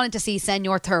just wanted to see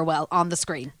Senor Thirlwell on the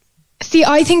screen. See,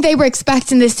 I think they were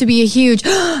expecting this to be a huge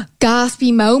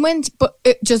gaspy moment, but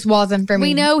it just wasn't for me.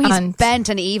 We know he's bent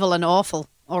and evil and awful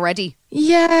already.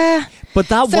 Yeah. But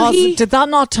did that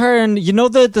not turn,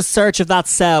 the search of that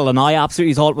cell, and I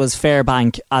absolutely thought it was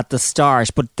Fairbank at the start,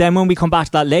 but then when we come back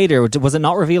to that later, was it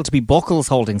not revealed to be Buckles'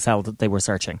 holding cell that they were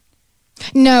searching?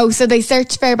 No, so they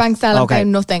searched Fairbank's cell and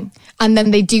found nothing. And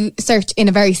then they do search in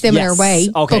a very similar way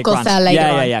Buckles' cell later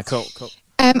on. Yeah, cool.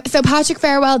 So Patrick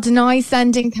Farewell denies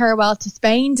sending Thirlwell to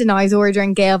Spain, denies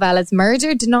ordering Gail Vella's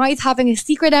murder, denies having a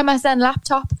secret MSN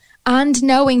laptop, and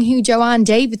knowing who Joanne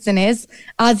Davidson is.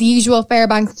 As usual,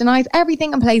 Fairbanks denies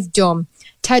everything and plays dumb.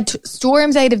 Ted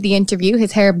storms out of the interview,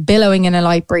 his hair billowing in a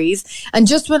light breeze. And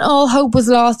just when all hope was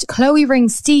lost, Chloe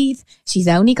rings Steve. She's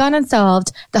only gone and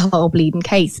solved the whole bleeding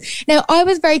case. Now, I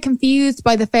was very confused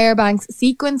by the Fairbanks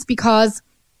sequence because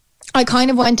I kind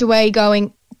of went away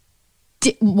going,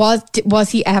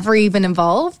 was he ever even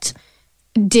involved?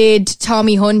 Did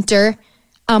Tommy Hunter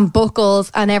and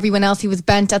Buckles and everyone else who was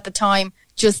bent at the time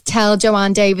just tell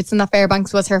Joanne Davidson that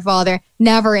Fairbanks was her father,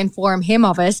 never inform him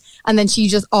of it, and then she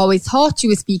just always thought she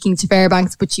was speaking to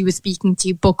Fairbanks, but she was speaking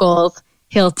to Buckles,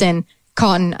 Hilton,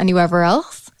 Cotton and whoever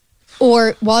else?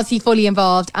 Or was he fully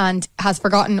involved and has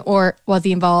forgotten, or was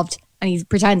he involved and he's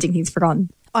pretending he's forgotten?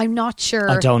 I'm not sure.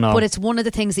 I don't know. But it's one of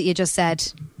the things that you just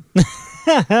said.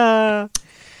 I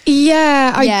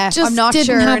just I'm not didn't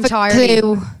sure have entirely. a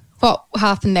clue what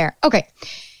happened there. Okay.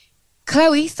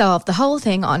 Chloe solved the whole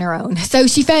thing on her own. So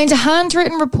she found a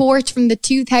handwritten report from the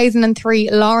 2003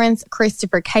 Lawrence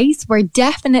Christopher case where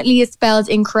definitely is spelled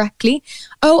incorrectly.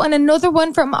 Oh, and another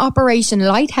one from Operation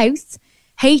Lighthouse.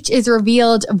 H is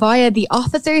revealed via the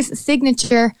officer's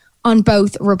signature on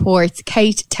both reports.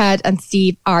 Kate, Ted and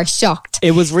Steve are shocked.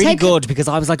 It was really good because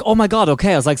I was like, oh my God,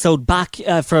 okay. I was like, so back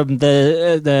from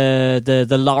the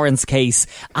Lawrence case,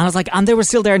 and I was like, and they were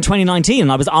still there in 2019,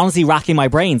 and I was honestly racking my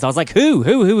brains. I was like,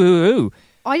 who?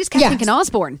 I just kept thinking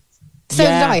Osborne. So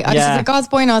did I. I just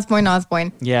was like,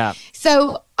 Osborne. Yeah.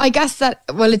 So I guess that,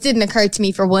 well, it didn't occur to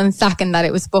me for 1 second that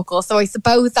it was Buckles. So I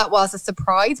suppose that was a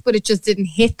surprise, but it just didn't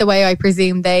hit the way I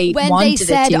presume they wanted it to. When they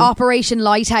said Operation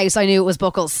Lighthouse, I knew it was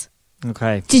Buckles.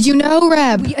 Okay. Did you know,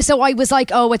 Reb? So I was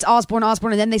like, oh, it's Osborne.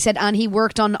 And then they said, and he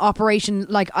worked on Operation,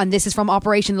 and this is from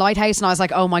Operation Lighthouse. And I was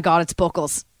like, oh my God, it's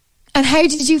Buckles. And how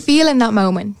did you feel in that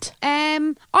moment?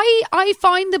 I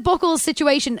find the Buckles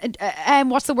situation,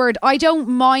 what's the word? I don't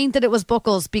mind that it was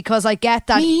Buckles because I get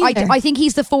that. I think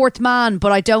he's the fourth man,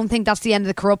 but I don't think that's the end of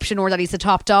the corruption or that he's the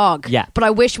top dog. Yeah. But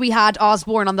I wish we had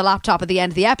Osborne on the laptop at the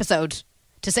end of the episode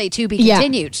to say to be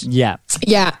continued. Yeah,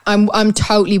 I'm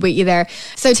totally with you there.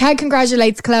 So Ted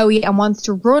congratulates Chloe and wants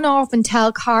to run off and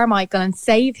tell Carmichael and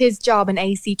save his job in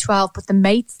AC12, but the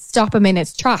mates stop him in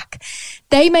his track.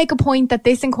 They make a point that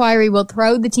this inquiry will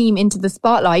throw the team into the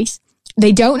spotlight.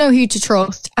 They don't know who to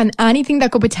trust, and anything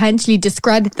that could potentially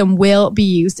discredit them will be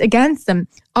used against them,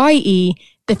 i.e.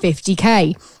 the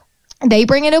 50k. They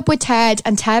bring it up with Ted,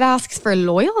 and Ted asks for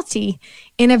loyalty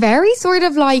in a very sort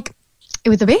of like, it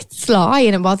was a bit sly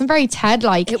and it wasn't very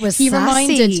Ted-like. It was he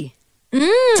sassy.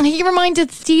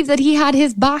 reminded Steve that he had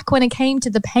his back when it came to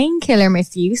the painkiller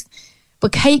misuse.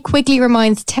 But Kate quickly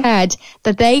reminds Ted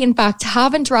that they, in fact,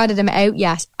 haven't ratted him out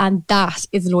yet, and that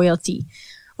is loyalty.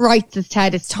 Right, says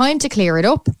Ted, it's time to clear it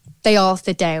up. They all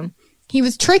sit down. He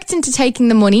was tricked into taking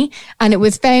the money and it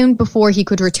was found before he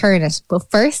could return it. But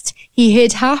first, he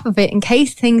hid half of it in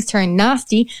case things turned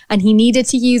nasty and he needed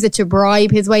to use it to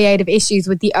bribe his way out of issues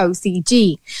with the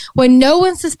OCG. When no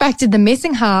one suspected the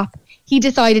missing half, he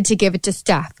decided to give it to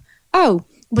Steph. Oh,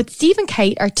 but Steve and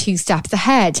Kate are 2 steps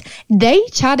ahead. They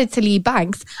chatted to Lee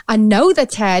Banks and know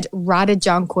that Ted ratted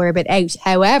John Corbett out.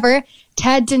 However,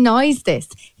 Ted denies this.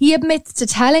 He admits to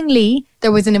telling Lee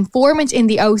there was an informant in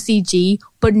the OCG,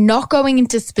 but not going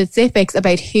into specifics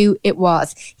about who it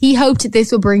was. He hoped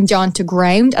this would bring John to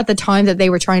ground at the time that they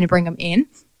were trying to bring him in.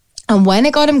 And when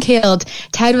it got him killed,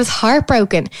 Ted was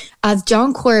heartbroken, as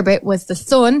John Corbett was the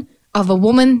son of a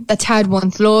woman that Ted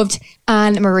once loved,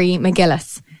 Anne Marie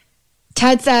McGillis.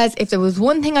 Ted says, if there was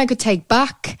one thing I could take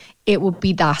back, it would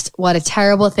be that. What a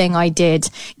terrible thing I did.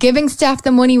 Giving Steph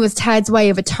the money was Ted's way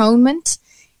of atonement.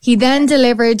 He then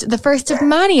delivered the first of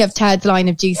many of Ted's line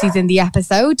of duties in the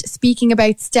episode. Speaking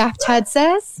about Steph, Ted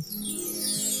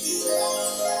says,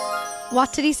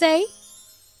 what did he say?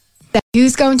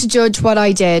 Who's going to judge what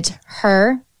I did?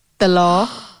 Her, the law,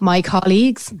 my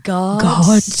colleagues. God.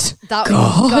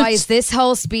 Guys, this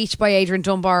whole speech by Adrian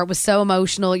Dunbar was so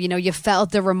emotional. You know, you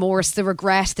felt the remorse, the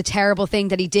regret, the terrible thing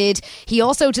that he did. He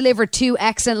also delivered 2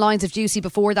 excellent lines of juicy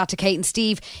before that to Kate and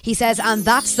Steve. He says, and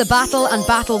that's the battle, and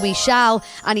battle we shall.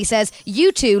 And he says,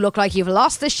 you two look like you've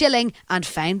lost the shilling and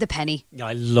found the penny.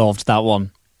 I loved that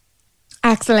one.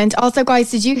 Excellent. Also,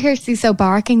 guys, did you hear Suso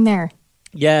barking there?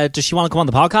 Yeah, does she want to come on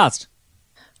the podcast?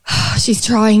 She's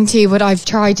trying to, but I've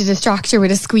tried to distract her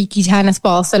with a squeaky tennis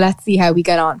ball, so let's see how we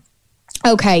get on.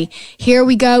 Okay, here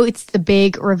we go. It's the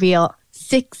big reveal.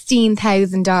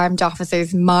 16,000 armed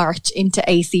officers march into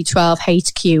AC12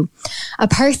 HQ. A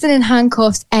person in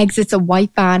handcuffs exits a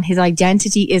white van. His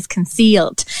identity is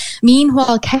concealed.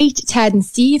 Meanwhile, Kate, Ted and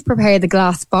Steve prepare the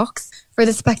glass box for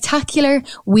the spectacular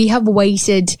we have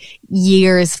waited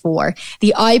years for.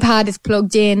 The iPad is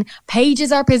plugged in,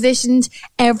 pages are positioned,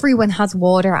 everyone has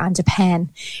water and a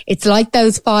pen. It's like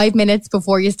those 5 minutes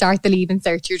before you start the leave and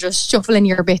search. You're just shuffling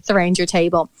your bits around your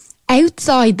table.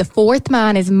 Outside, the 4th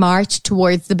man is marched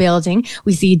towards the building.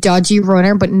 We see a dodgy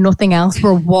runner, but nothing else.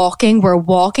 We're walking.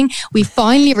 We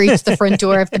finally reach the front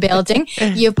door of the building.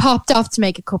 You've popped off to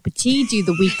make a cup of tea, do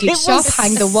the weekly shop,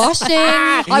 hang the washing.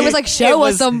 I was like, show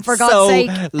us some, for God's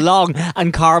sake. Long.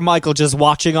 And Carmichael just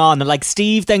watching on. And like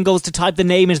Steve then goes to type the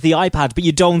name into the iPad, but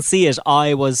you don't see it.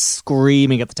 I was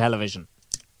screaming at the television.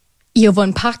 You've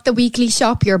unpacked the weekly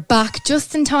shop. You're back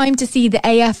just in time to see the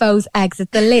AFOs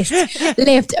exit the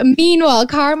lift. Meanwhile,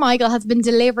 Carmichael has been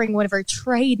delivering one of her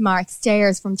trademark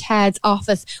stares from Ted's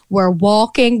office. We're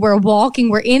walking.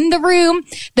 We're in the room.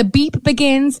 The beep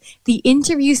begins. The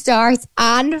interview starts.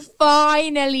 And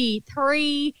finally,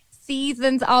 3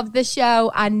 seasons of the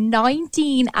show and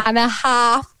 19 and a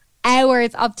half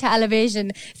hours of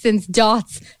television since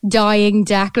Dot's dying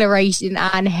declaration,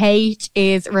 and H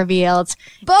is revealed.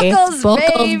 Buckles,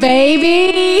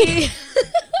 baby.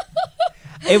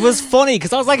 It was funny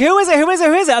because I was like, who is it?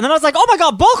 And then I was like, oh my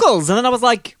God, Buckles. And then I was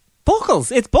like,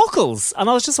 Buckles, it's Buckles. And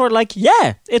I was just sort of like,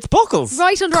 yeah, it's Buckles.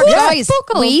 Right under our guys.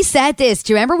 We said this.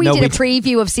 Do you remember we did a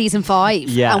preview of season 5?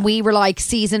 Yeah. And we were like,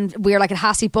 it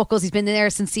has to be Buckles. He's been there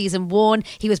since season 1.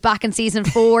 He was back in season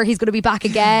 4. He's going to be back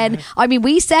again. I mean,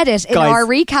 we said it in our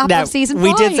recap of season 5.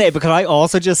 We did say it, because I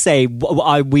also just say,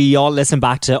 we all listened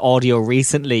back to audio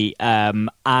recently,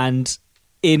 and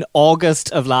in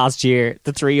August of last year,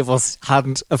 the 3 of us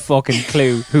hadn't a fucking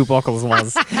clue who Buckles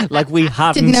was. Like, we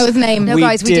hadn't. Didn't know his name. No,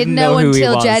 guys, we didn't know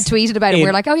until Jed tweeted about it. We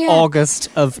were like, oh yeah. August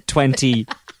of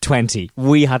 2020.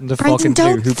 We hadn't a fucking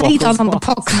clue who Buckles was. On the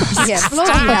podcast. Yeah,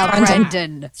 bloody hell,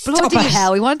 Brendan. Bloody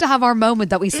hell. We wanted to have our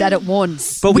moment that we said it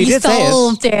once. But we did say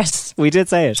it. We did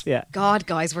say it, yeah. God,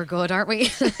 guys, we're good, aren't we?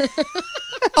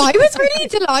 I was really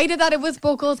delighted that it was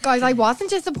Buckles, guys. I wasn't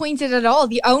disappointed at all.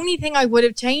 The only thing I would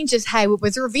have changed is how it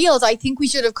was revealed. I think we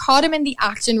should have caught him in the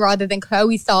action rather than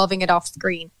Chloe solving it off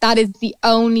screen. That is the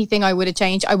only thing I would have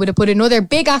changed. I would have put another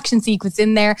big action sequence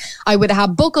in there. I would have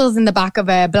had Buckles in the back of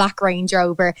a black Range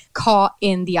Rover caught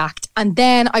in the act. And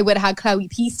then I would have had Chloe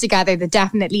piece together the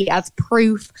definitely as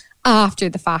proof after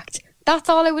the fact. That's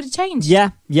all I would have changed. Yeah,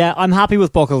 I'm happy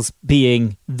with Buckles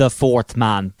being the 4th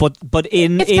man, but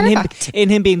in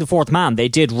him being the 4th man, they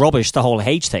did rubbish the whole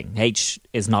H thing. H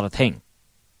is not a thing.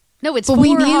 No, it's 4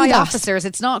 high officers.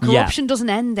 It's not. Corruption doesn't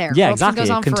end there. Yeah, corruption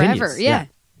exactly. goes on forever. Yeah.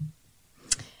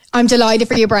 I'm delighted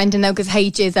for you, Brendan, though, because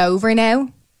H is over now.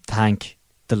 Thank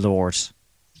the Lord.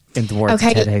 In the words of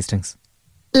Ted Hastings.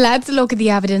 Let's look at the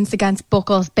evidence against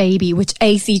Buckles' baby, which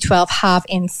AC12 have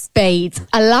in spades.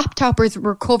 A laptop was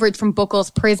recovered from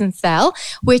Buckles' prison cell,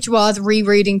 which was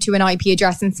rerouting to an IP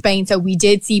address in Spain. So we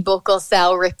did see Buckles'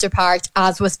 cell ripped apart,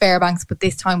 as was Fairbanks, but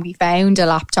this time we found a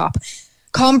laptop.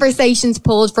 Conversations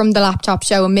pulled from the laptop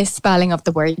show a misspelling of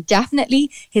the word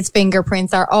definitely. His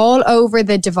fingerprints are all over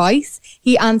the device.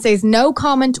 He answers no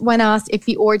comment when asked if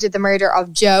he ordered the murder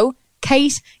of Joe,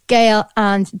 Kate, Gail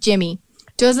and Jimmy.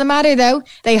 Doesn't matter though,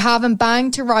 they have him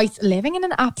banged to rights, living in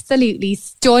an absolutely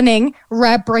stunning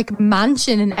red brick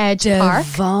mansion in Edge Park.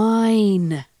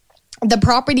 Divine. The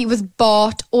property was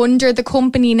bought under the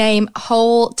company name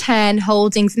Hole 10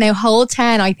 Holdings. Now, Hole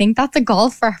 10, I think that's a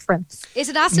golf reference. Is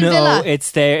it Aston Villa? No,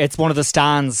 it's there. It's one of the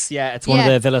stands. Yeah, it's one of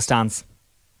the Villa stands.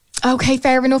 Okay,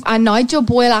 fair enough. And Nigel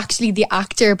Boyle, actually, the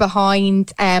actor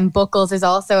behind Buckles, is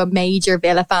also a major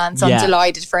Villa fan, so I'm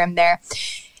delighted for him there.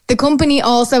 The company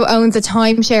also owns a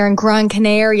timeshare in Gran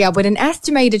Canaria with an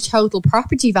estimated total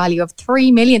property value of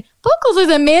 $3 million. Buckles is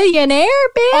a millionaire,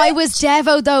 bitch. I was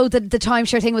devo though that the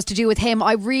timeshare thing was to do with him.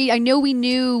 I know we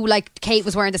knew like Kate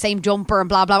was wearing the same jumper and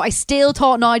blah blah. I still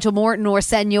thought Nigel Morton or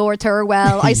Senor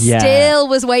Thurwell. I still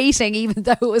was waiting, even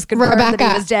though it was confirmed that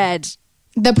he was dead.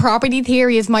 The property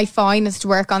theory is my finest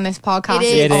work on this podcast.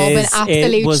 It It's all been is.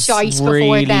 absolute It was shite before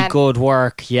really then. good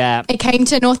work, yeah. It came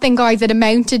to nothing, guys. It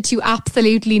amounted to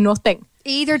absolutely nothing.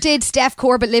 Either did Steph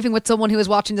Corbett living with someone who was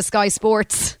watching the Sky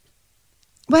Sports.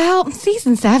 Well,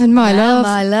 season 7, my love.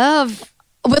 My love.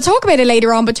 We'll talk about it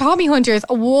later on, but Tommy Hunter is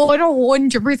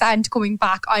 100% coming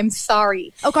back. I'm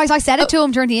sorry. Oh, guys, I said it to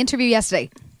him during the interview yesterday.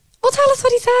 Well, tell us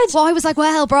what he said. Well, I was like,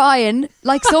 well, Brian,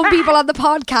 like some people on the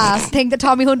podcast think that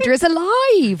Tommy Hunter is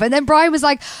alive. And then Brian was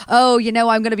like, oh, you know,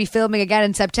 I'm going to be filming again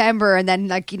in September. And then,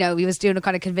 like, you know, he was doing a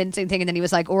kind of convincing thing. And then he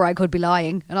was like, or I could be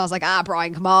lying. And I was like,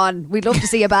 Brian, come on. We'd love to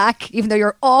see you back, even though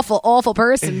you're an awful, awful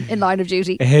person in Line of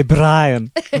Duty. Hey,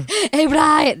 Brian. Hey,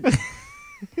 Brian.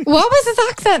 What was his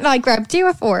accent like, Reb? Do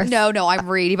it for us. No, I'm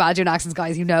really bad at doing accents,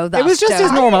 guys. You know that. It was just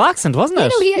his normal accent, wasn't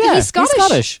it? No, he's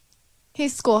Scottish.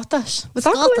 He's Scottish. Was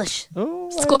that Scottish?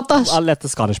 Scottish. I'll let the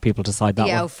Scottish people decide that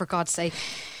Yeah, one. for God's sake.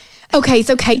 Okay,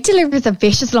 so Kate delivers a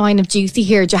vicious line of juicy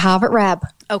here. Do you have it, Reb?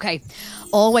 Okay.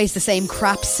 Always the same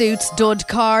crap suits, dud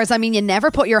cars. I mean, you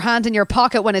never put your hand in your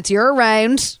pocket when it's you're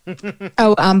around.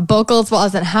 Buckles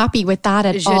wasn't happy with that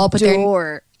at all. But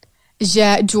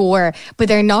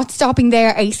they're not stopping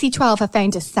there. AC12 have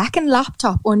found a second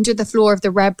laptop under the floor of the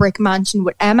Red Brick Mansion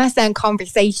with MSN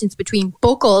conversations between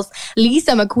Buckles,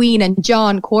 Lisa McQueen and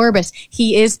John Corbett.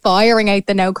 He is firing out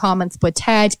the no comments, but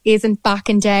Ted isn't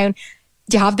backing down.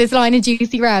 Do you have this line of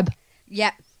juicy, Reb? Yeah,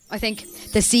 I think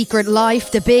the secret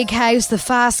life, the big house, the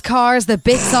fast cars, the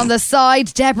bits on the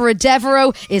side, Deborah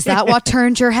Devereaux. Is that what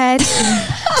turned your head?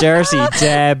 Dirty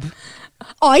Deb.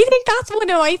 I think that's one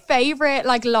of my favourite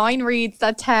line reads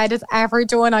that Ted has ever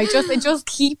done. It just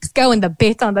keeps going. The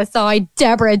bit on the side,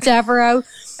 Deborah Devereaux.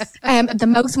 The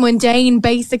most mundane,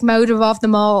 basic motive of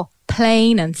them all,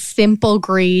 plain and simple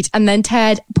greed. And then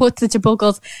Ted puts it to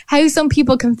Buckles, how some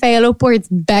people can fail upwards,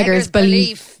 beggars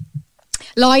belief.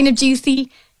 Line of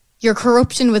juicy, your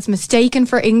corruption was mistaken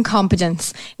for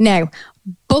incompetence. Now,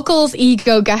 Buckles'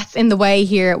 ego gets in the way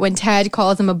here when Ted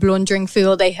calls him a blundering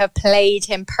fool. They have played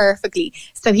him perfectly.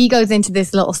 So he goes into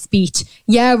this little speech.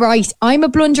 Yeah, right. I'm a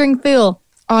blundering fool.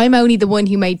 I'm only the one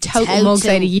who made total mugs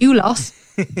out of you lot.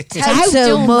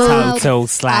 Total mug. Total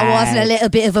slag. I wasn't a little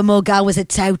bit of a mug. I was a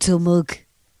total mug.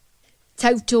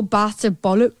 Total bastard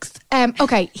bollocks.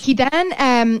 Okay, he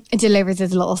then delivers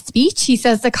his little speech. He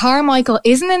says that Carmichael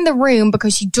isn't in the room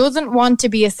because she doesn't want to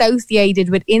be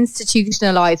associated with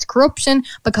institutionalised corruption,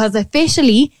 because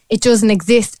officially it doesn't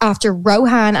exist after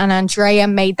Rohan and Andrea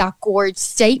made that gorgeous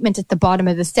statement at the bottom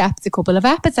of the steps a couple of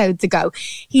episodes ago.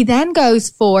 He then goes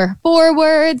for 4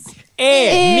 words.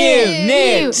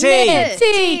 Immunity.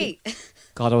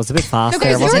 God, I was a bit fast Look,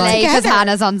 there, you're wasn't I? together. Because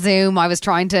Hannah's on Zoom. I was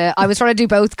trying to do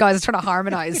both, guys. I was trying to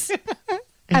harmonise.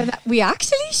 And we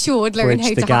actually should learn Bridge how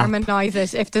the to gap. harmonise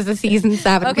it if there's a season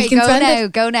 7. Okay, We can spend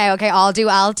it- go now. Okay, I'll do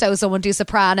alto, someone do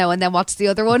soprano, and then what's the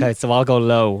other one? Okay, so I'll go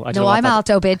low. I don't No, know what I'm that-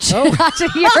 alto, bitch.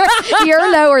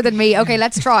 you're lower than me. Okay,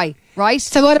 let's try. Right?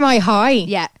 So what am I, high?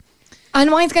 Yeah. And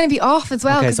mine's going to be off as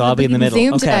well. Okay, 'cause so I'll be in the we'll middle.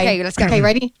 Zoom Okay. today. Okay, let's go. Okay,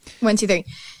 ready? 1, 2, 3.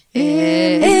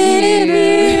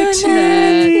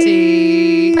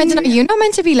 Brendan, are you not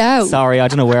meant to be low? Sorry, I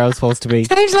don't know where I was supposed to be.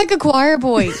 Sounds like a choir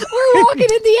boy. We're walking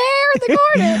in the air in the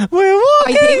corner. We're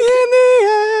walking I think- in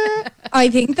the air. I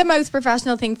think the most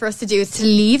professional thing for us to do is to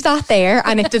leave that there,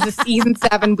 and if there's a season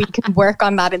 7, we can work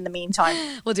on that in the meantime.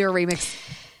 We'll do a remix.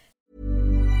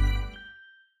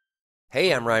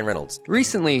 Hey, I'm Ryan Reynolds.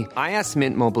 Recently, I asked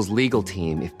Mint Mobile's legal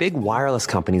team if big wireless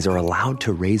companies are allowed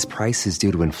to raise prices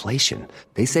due to inflation.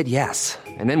 They said yes.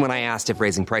 And then when I asked if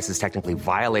raising prices technically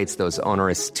violates those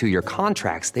onerous 2-year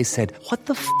contracts, they said, "What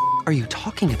the f*** are you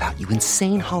talking about, you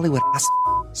insane Hollywood ass?"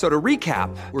 So to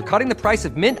recap, we're cutting the price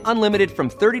of Mint Unlimited from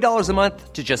 $30 a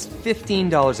month to just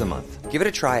 $15 a month. Give it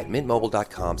a try at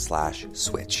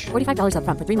mintmobile.com/switch. $45 up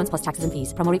front for 3 months plus taxes and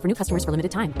fees. Promo rate for new customers for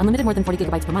limited time. Unlimited more than 40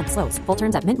 gigabytes per month. Slows full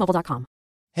terms at mintmobile.com.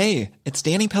 Hey, it's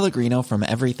Danny Pellegrino from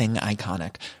Everything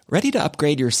Iconic. Ready to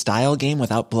upgrade your style game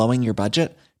without blowing your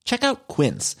budget? Check out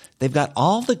Quince. They've got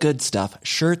all the good stuff,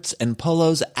 shirts and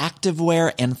polos,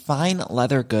 activewear, and fine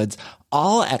leather goods,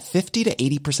 all at 50 to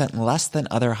 80% less than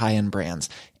other high-end brands.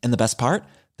 And the best part?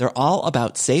 They're all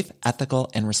about safe,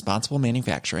 ethical, and responsible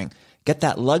manufacturing. Get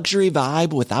that luxury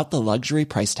vibe without the luxury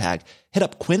price tag. Hit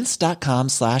up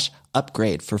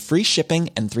quince.com/upgrade for free shipping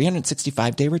and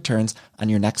 365-day returns on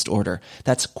your next order.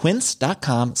 That's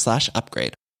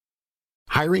quince.com/upgrade.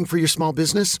 Hiring for your small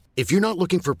business? If you're not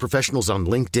looking for professionals on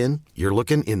LinkedIn, you're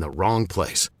looking in the wrong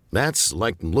place. That's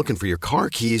like looking for your car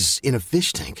keys in a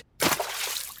fish tank.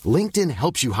 LinkedIn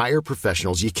helps you hire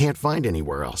professionals you can't find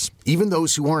anywhere else, even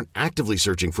those who aren't actively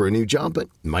searching for a new job but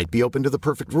might be open to the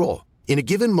perfect role. In a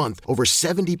given month, over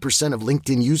 70% of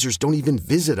LinkedIn users don't even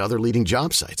visit other leading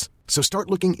job sites. So start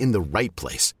looking in the right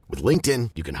place. With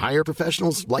LinkedIn, you can hire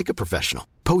professionals like a professional.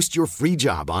 Post your free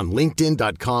job on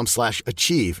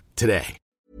linkedin.com/achieve today.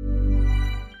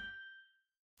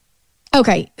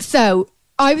 Okay, so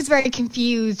I was very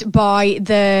confused by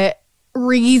the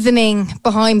reasoning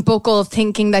behind Buckles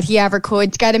thinking that he ever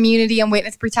could get immunity and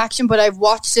witness protection, but I've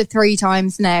watched it 3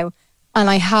 times now and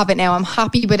I have it now. I'm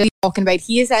happy with it. Talking about,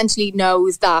 he essentially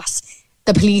knows that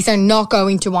the police are not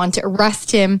going to want to arrest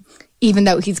him, even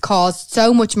though he's caused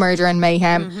so much murder and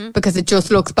mayhem, because it just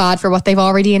looks bad for what they've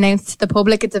already announced to the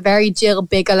public. It's a very Jill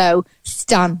Bigelow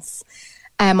stance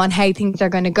on how things are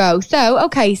going to go. So,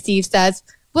 okay, Steve says,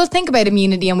 we'll think about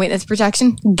immunity and witness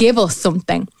protection. Give us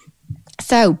something.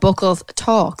 So Buckles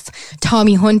talks.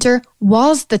 Tommy Hunter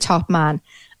was the top man.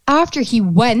 After he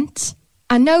went,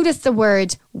 and notice the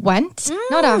word went,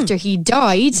 not after he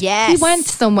died. Yes. He went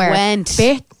somewhere.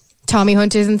 Bit. Tommy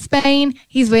Hunter's in Spain.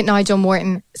 He's with Nigel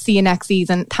Morton. See you next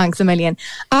season. Thanks a million.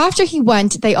 After he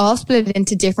went, they all split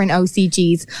into different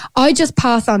OCGs. I just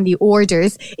pass on the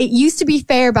orders. It used to be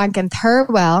Fairbank and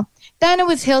Thirlwell. Then it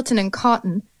was Hilton and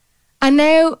Cotton. And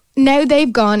now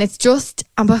they've gone. It's just,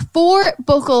 and before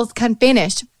Buckles can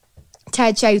finish,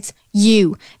 Ted shouts,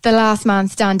 "You, the last man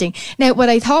standing." Now, what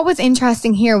I thought was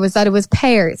interesting here was that it was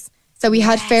pairs. So we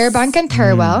had Fairbank and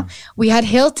Thirlwell. We had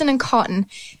Hilton and Cotton.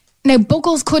 Now,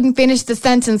 Buckles couldn't finish the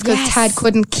sentence because Ted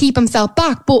couldn't keep himself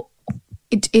back. But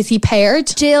is he paired?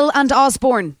 Jill and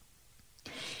Osborne.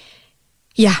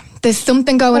 Yeah, there's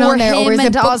something going on there. Or is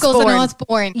it Buckles and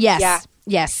Osborne? Yes. Yeah.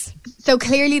 Yes. So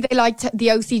clearly the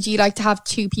OCG like to have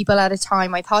 2 people at a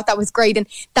time. I thought that was great. And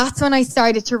that's when I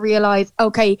started to realise,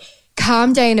 okay,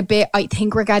 calm down a bit. I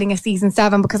think we're getting a season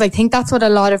 7, because I think that's what a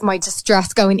lot of my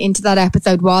distress going into that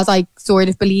episode was. I sort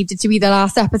of believed it to be the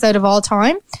last episode of all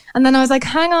time. And then I was like,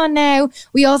 hang on now.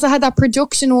 We also had that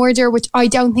production order, which I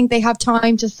don't think they have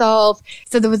time to solve.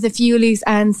 So there was a few loose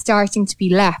ends starting to be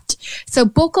left. So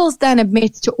Buckles then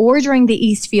admits to ordering the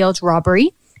Eastfield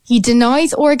robbery. He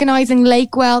denies organising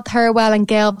Lakewell, Thirlwell and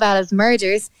Gail Vella's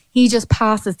murders. He just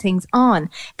passes things on.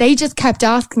 They just kept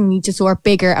asking me to sort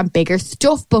bigger and bigger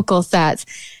stuff, Buckles says.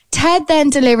 Ted then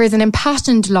delivers an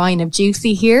impassioned line of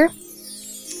juicy here.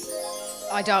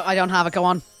 I don't have it. Go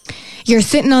on. You're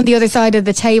sitting on the other side of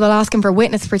the table asking for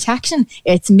witness protection.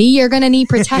 It's me you're going to need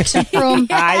protection from.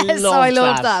 I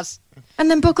love that.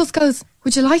 And then Buckles goes,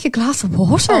 would you like a glass of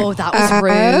water? Oh, that was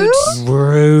rude.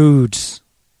 Rude.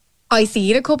 I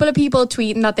seen a couple of people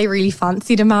tweeting that they really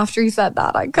fancied him after he said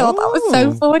that. I thought that was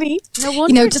so funny. No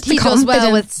wonder just he does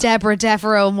well with Deborah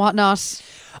Devereaux and whatnot.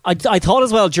 I thought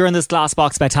as well during this glass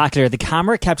box spectacular, the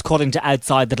camera kept cutting to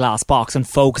outside the glass box and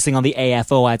focusing on the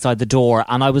AFO outside the door.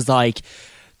 And I was like,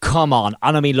 come on.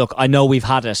 And I mean, look, I know we've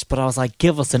had it, but I was like,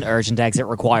 give us an urgent exit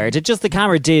required. It just, the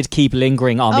camera did keep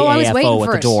lingering on the AFO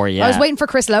at the door. Yeah. I was waiting for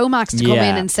Chris Lomax to come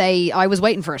in and say, I was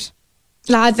waiting for it.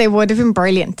 Lads, it would have been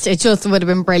brilliant. It just would have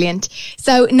been brilliant.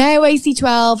 So now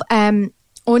AC12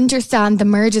 understand the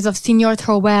murders of Senior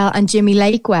Thirlwell and Jimmy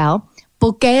Lakewell,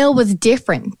 but Gail was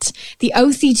different. The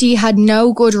OCG had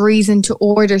no good reason to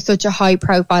order such a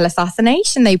high-profile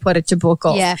assassination, they put it to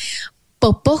Buckles. Yeah.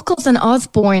 But Buckles and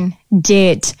Osborne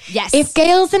did. Yes. If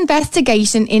Gail's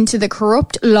investigation into the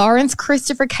corrupt Lawrence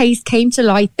Christopher case came to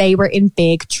light, they were in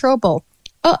big trouble.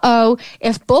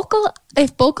 If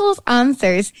Buckles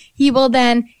answers, he will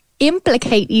then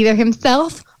implicate either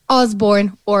himself,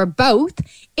 Osborne, or both.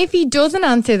 If he doesn't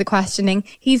answer the questioning,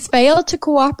 he's failed to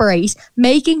cooperate,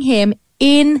 making him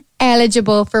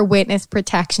ineligible for witness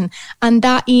protection. And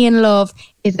that, Ian Love,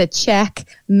 is a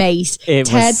checkmate. It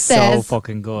Ted was says, so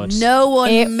fucking good. No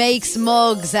one makes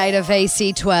mugs out of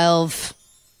AC12.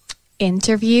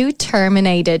 Interview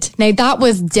terminated. Now that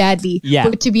was deadly. Yeah.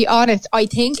 But to be honest, I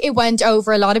think it went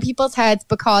over a lot of people's heads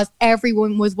because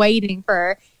everyone was waiting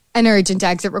for an urgent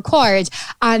exit required,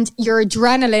 and your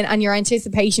adrenaline and your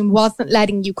anticipation wasn't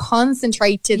letting you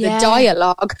concentrate to the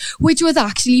dialogue, which was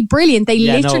actually brilliant. They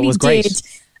literally did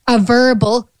a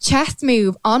verbal chess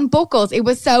move on Buckles. It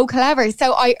was so clever.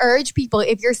 So I urge people,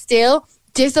 if you're still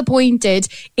disappointed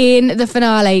in the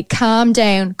finale, calm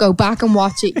down, go back and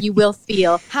watch it. You will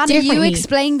feel Hannah, differently. you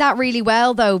explained that really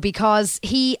well though, because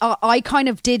I kind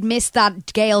of did miss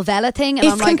that Gail Vella thing, and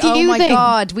it's I'm like, confusing. oh my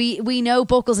god, we know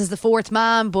Buckles is the 4th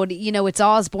man, but you know it's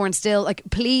Osborne still. Like,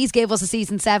 please give us a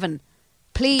season 7.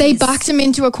 Please. They backed him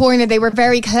into a corner. They were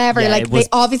very clever. Yeah, like, they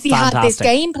obviously had this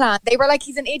game plan. They were like,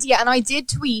 he's an idiot. And I did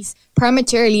tweet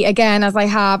prematurely, again, as I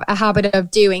have a habit of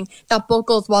doing, that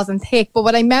Buckles wasn't thick. But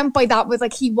what I meant by that was,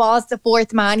 like, he was the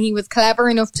fourth man. He was clever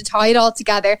enough to tie it all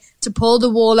together, to pull the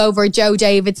wool over Joe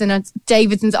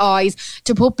Davidson's eyes,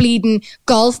 to put bleeding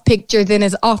golf pictures in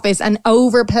his office and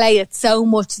overplay it so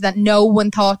much that no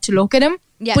one thought to look at him.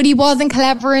 Yeah. But he wasn't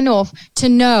clever enough to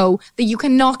know that you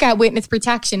can knock out witness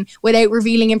protection without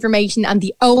revealing information, and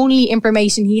the only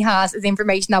information he has is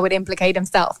information that would implicate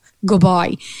himself.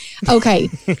 Goodbye. Okay.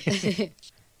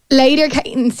 Later,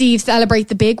 Kate and Steve celebrate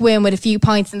the big win with a few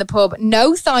pints in the pub.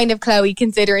 No sign of Chloe,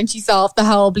 considering she solved the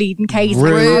whole bleeding case.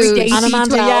 Rude. And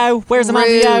Amanda Yao. Where's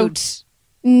Amanda Yao?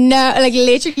 No, like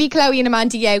literally Chloe and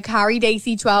Amanda Yao carried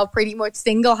AC12 pretty much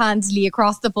single-handedly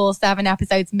across the full 7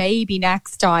 episodes. Maybe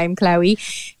next time, Chloe.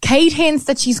 Kate hints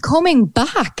that she's coming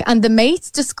back, and the mates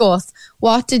discuss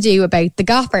what to do about the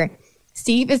gaffer.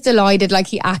 Steve is delighted, like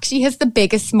he actually has the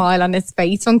biggest smile on his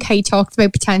face when Kate talks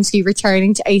about potentially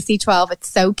returning to AC12. It's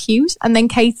so cute. And then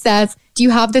Kate says, do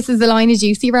you have this as a line of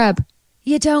juicy, Reb?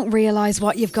 You don't realise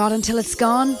what you've got until it's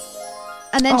gone.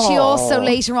 And then she also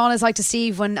later on is like to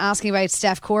Steve when asking about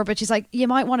Steph Corbett, she's like, you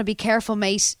might want to be careful,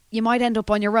 mate. You might end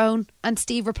up on your own. And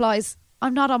Steve replies,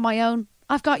 I'm not on my own.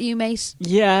 I've got you, mate.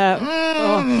 Yeah.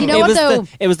 You know what though?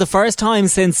 It was the first time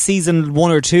since season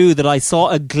 1 or 2 that I saw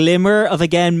a glimmer of,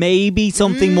 again, maybe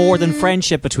something more than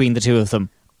friendship between the two of them.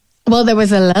 Well, there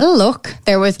was a little look.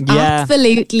 There was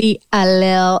absolutely a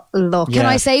little look. Can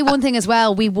I say one thing as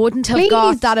well? We wouldn't have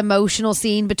got that emotional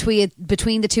scene between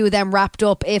the two of them wrapped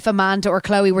up if Amanda or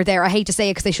Chloe were there. I hate to say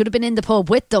it because they should have been in the pub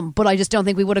with them, but I just don't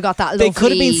think we would have got that They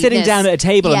could have been sitting down at a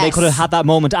table and they could have had that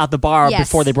moment at the bar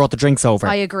before they brought the drinks over.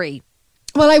 I agree.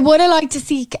 Well, I would have liked to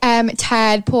see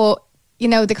Ted put,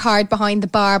 the card behind the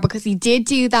bar, because he did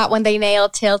do that when they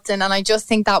nailed Tilton, and I just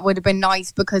think that would have been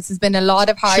nice because there's been a lot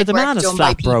of hard work done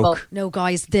by people. Broke. No,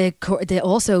 guys, they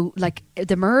also, like,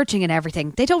 the merging and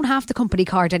everything, they don't have the company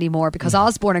card anymore because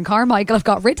Osborne and Carmichael have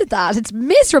got rid of that. It's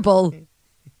miserable.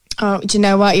 Oh, do you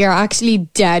know what? You're actually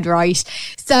dead right.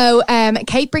 So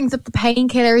Kate brings up the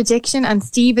painkiller addiction, and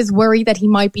Steve is worried that he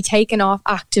might be taken off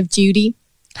active duty.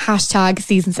 #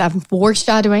 season 7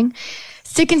 foreshadowing.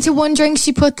 Sticking to one drink,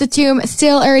 she puts it to him,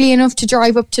 still early enough to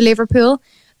drive up to Liverpool.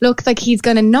 Looks like he's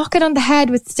going to knock it on the head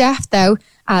with Steph, though,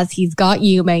 as he's got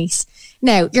you, mate.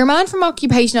 Now, your man from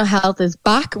Occupational Health is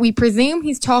back. We presume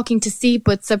he's talking to Steve,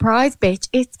 but surprise, bitch,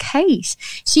 it's Kate.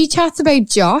 She chats about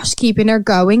Josh keeping her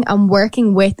going and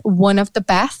working with one of the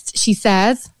best. She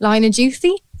says, line of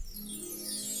juicy?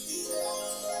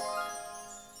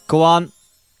 Go on.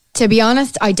 To be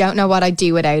honest, I don't know what I'd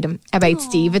do without him. About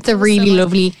Steve. It's a really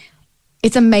lovely...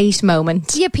 It's a mate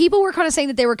moment. Yeah, people were kind of saying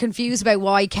that they were confused about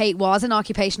why Kate was in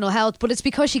Occupational Health, but it's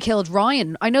because she killed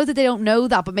Ryan. I know that they don't know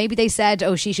that, but maybe they said,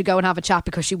 she should go and have a chat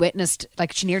because she witnessed,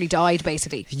 like, she nearly died,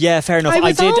 basically. Yeah, fair enough.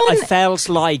 I felt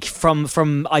like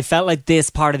I felt like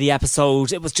this part of the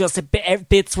episode, it was just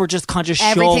bits were just kind of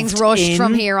shoved in. Everything's rushed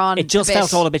from here on. It just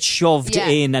felt all a bit shoved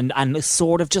in and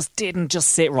sort of just didn't just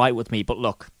sit right with me. But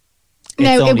look,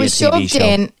 no, it was shoved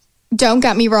in. Don't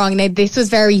get me wrong. Now, this was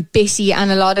very bitty,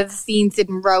 and a lot of the scenes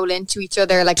didn't roll into each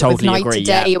other. Like, totally, it was night to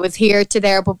day, it was here to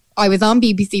there. But I was on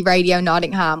BBC Radio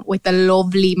Nottingham with the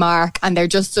lovely Mark, and they're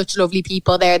just such lovely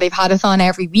people there. They've had us on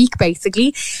every week,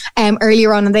 basically.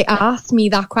 Earlier on, and they asked me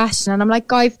that question, and I'm like,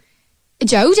 guys,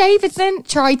 Joe Davidson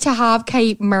tried to have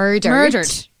Kate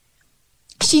murdered.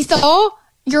 She saw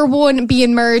your one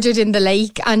being murdered in the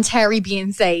lake and Terry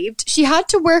being saved. She had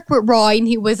to work with Ryan,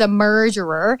 who was a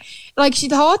murderer. Like, she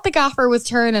thought the gaffer was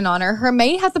turning on her. Her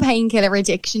mate has a painkiller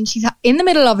addiction. She's in the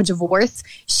middle of a divorce.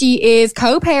 She is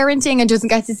co-parenting and doesn't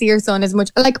get to see her son as much.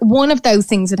 Like, one of those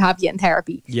things would have you in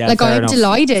therapy. Yeah, like, I'm enough.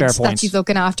 delighted that she's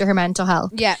looking after her mental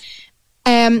health. Yeah.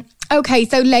 Okay,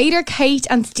 so later Kate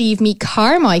and Steve meet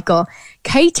Carmichael.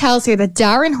 Kate tells her that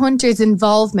Darren Hunter's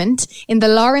involvement in the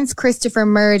Lawrence Christopher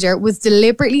murder was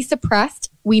deliberately suppressed,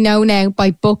 we know now,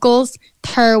 by Buckles,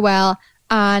 Thirlwell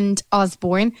and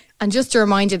Osborne. And just a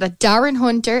reminder that Darren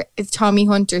Hunter is Tommy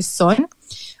Hunter's son.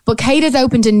 But Kate has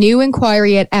opened a new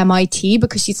inquiry at MIT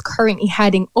because she's currently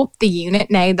heading up the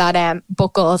unit now that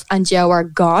Buckles and Joe are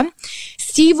gone.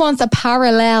 Steve wants a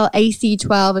parallel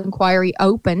AC12 inquiry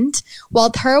opened.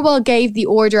 While Thirlwell gave the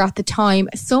order at the time,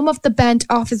 some of the bent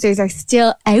officers are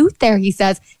still out there, he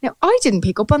says. Now, I didn't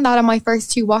pick up on that on my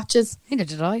first 2 watches. Neither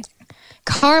did I.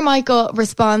 Carmichael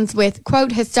responds with,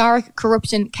 quote, historic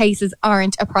corruption cases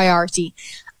aren't a priority.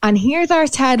 And here's our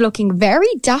Ted looking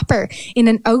very dapper in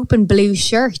an open blue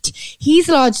shirt. He's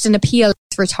lodged an appeal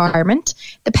for retirement.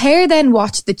 The pair then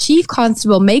watched the Chief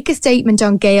Constable make a statement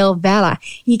on Gail Vella.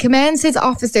 He commends his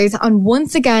officers and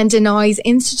once again denies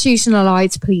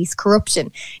institutionalised police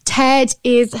corruption. Ted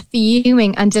is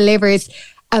fuming and delivers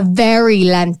a very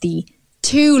lengthy,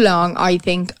 too long, I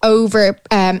think,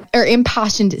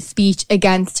 impassioned speech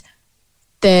against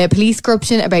the police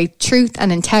corruption, about truth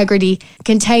and integrity,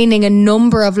 containing a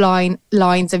number of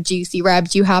lines of juicy. Reb,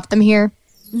 do you have them here?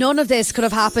 None of this could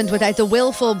have happened without the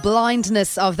willful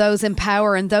blindness of those in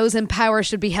power, and those in power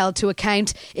should be held to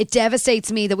account. It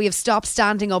devastates me that we have stopped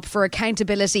standing up for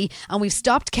accountability and we've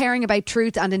stopped caring about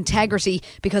truth and integrity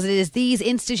because it is these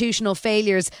institutional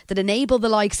failures that enable the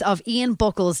likes of Ian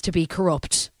Buckles to be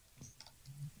corrupt.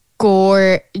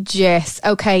 Gorgeous.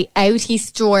 Okay, out he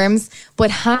storms,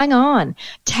 but hang on.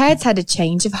 Ted's had a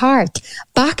change of heart.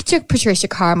 Back to Patricia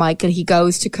Carmichael he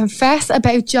goes to confess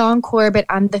about John Corbett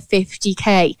and the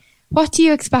 50k. What do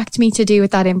you expect me to do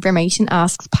with that information,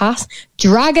 asks Pat.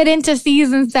 Drag it into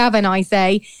season 7, I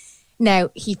say.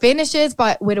 Now, he finishes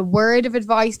with a word of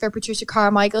advice for Patricia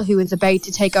Carmichael, who is about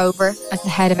to take over as the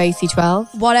head of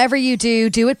AC12. Whatever you do,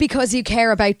 do it because you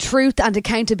care about truth and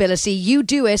accountability. You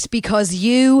do it because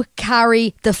you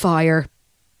carry the fire.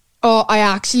 Oh, I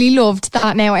actually loved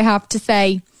that now, I have to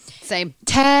say. Same.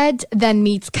 Ted then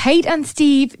meets Kate and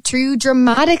Steve to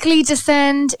dramatically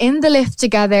descend in the lift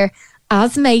together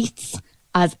as mates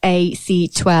as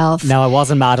AC12. No, I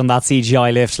wasn't mad on that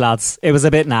CGI lift, lads. It was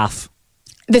a bit naff.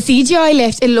 The CGI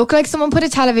lift, it looked like someone put a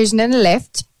television in a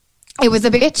lift. It was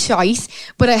a bit shite,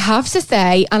 but I have to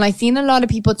say, and I've seen a lot of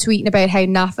people tweeting about how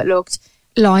naff it looked,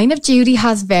 Line of Duty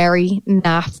has very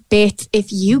naff bits.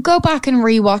 If you go back and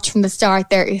rewatch from the start,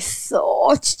 there is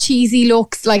such cheesy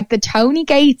looks, like the Tony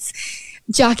Gates,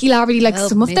 Jackie Laverty, like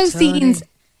some of those scenes,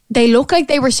 they look like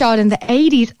they were shot in the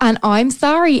 80s, and I'm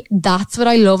sorry, that's what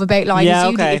I love about Line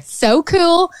of Duty. It's so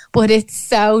cool, but it's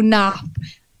so naff,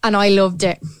 and I loved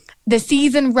it. The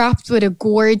season wrapped with a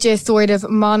gorgeous sort of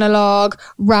monologue,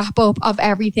 wrap up of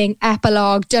everything,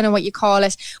 epilogue, don't know what you call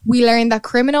it. We learned that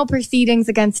criminal proceedings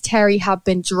against Terry have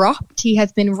been dropped. He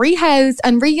has been rehoused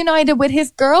and reunited with his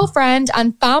girlfriend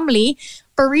and family.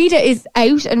 Farida is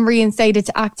out and reinstated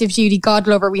to active duty. God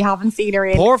love her, we haven't seen her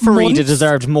in Poor Farida months.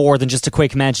 deserved more than just a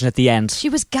quick mention at the end. She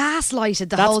was gaslighted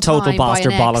the That's whole time. total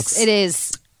bastard by an ex. bollocks. It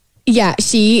is. Yeah,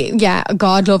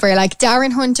 God love her. Like,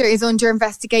 Darren Hunter is under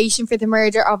investigation for the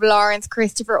murder of Lawrence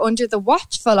Christopher under the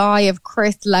watchful eye of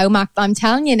Chris Lomax. I'm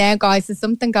telling you now, guys, there's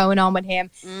something going on with him.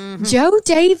 Mm-hmm. Joe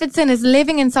Davidson is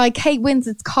living inside Kate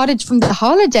Winslet's cottage from the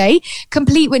holiday,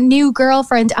 complete with new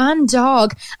girlfriend and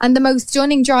dog, and the most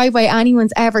stunning driveway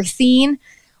anyone's ever seen.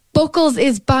 Buckles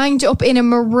is banged up in a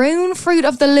maroon fruit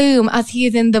of the loom as he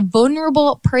is in the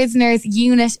vulnerable prisoners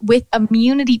unit with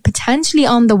immunity potentially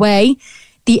on the way.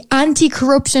 The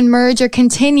anti-corruption merger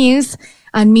continues,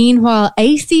 and meanwhile,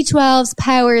 AC12's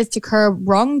powers to curb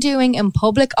wrongdoing in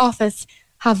public office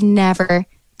have never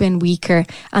been weaker.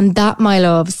 And that, my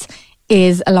loves,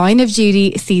 is A Line of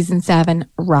Duty Season 7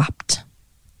 wrapped.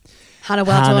 Hannah,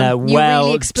 well done. You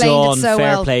really explained it so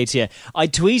Fair well. play to you. I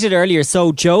tweeted earlier,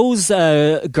 so Joe's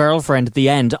girlfriend at the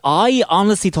end, I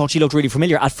honestly thought she looked really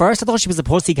familiar. At first I thought she was a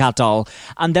Pussycat doll,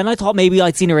 and then I thought maybe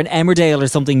I'd seen her in Emmerdale or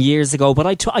something years ago, but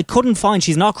I couldn't find,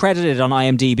 she's not credited on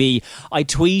IMDb. I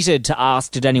tweeted to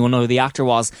ask, did anyone know who the actor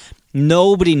was?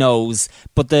 Nobody knows,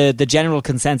 but the general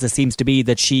consensus seems to be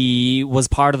that she was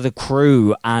part of the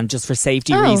crew, and just for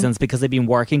safety reasons, because they've been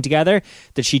working together,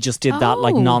 that she just did that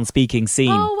like non-speaking scene.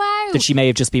 Oh, wow. That she may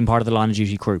have just been part of the Line of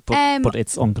Duty crew, but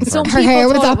it's unconfirmed. Her hair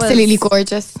was absolutely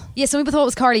gorgeous. Yeah, some people thought it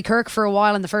was Carly Kirk for a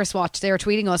while in the first watch. They were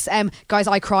tweeting us. Guys,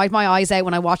 I cried my eyes out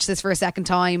when I watched this for a second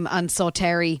time and saw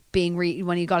Terry being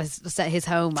when he got his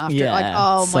home after. Yeah, like,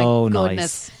 oh my so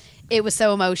goodness. Nice. It was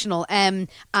so emotional. And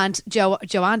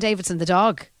Joanne Davidson, the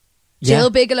dog. Jill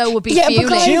Bigelow would be fuming.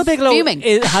 Jill Bigelow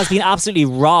has been absolutely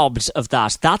robbed of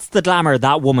that. That's the glamour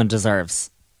that woman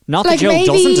deserves. Not that Jill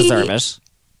doesn't deserve it.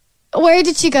 Where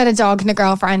did she get a dog and a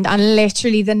girlfriend and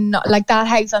literally that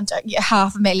house on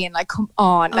 $500,000? Like, come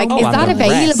on. Like, is that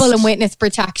available in witness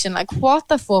protection? Like, what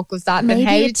the fuck was that? And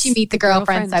how did she meet the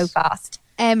girlfriend so fast?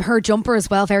 Her jumper as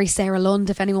well, very Sarah Lund,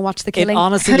 if anyone watched The Killing. It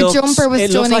honestly her jumper was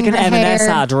it stunning. looked like an her M&S hair.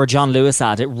 ad or a John Lewis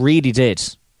ad. It really did.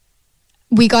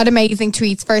 We got amazing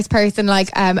tweets. First person,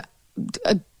 like, a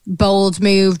bold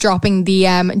move, dropping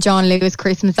the John Lewis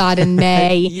Christmas ad in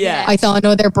May. Yeah. I saw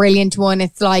another brilliant one.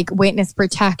 It's like witness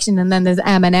protection, and then there's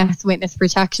M&S witness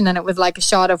protection, and it was like a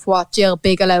shot of what Jill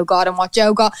Bigelow got and what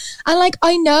Joe got. And like,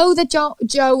 I know that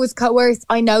Joe was coerced.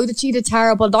 I know that she had a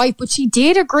terrible life, but she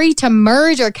did agree to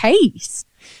murder Kate.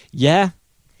 Yeah.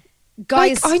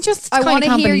 Guys, Like, I want to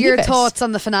can't hear your believe it. thoughts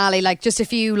on the finale, like just a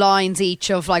few lines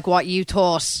each of like what you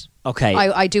thought. Okay.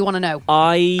 I do want to know.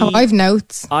 I've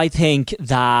notes. I think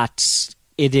that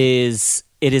it is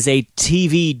a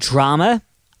TV drama,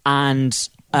 and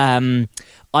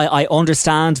I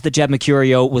understand that Jed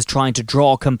Mercurio was trying to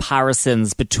draw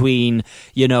comparisons between,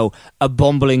 you know, a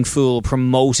bumbling fool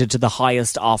promoted to the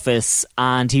highest office,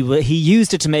 and he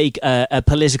used it to make a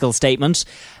political statement.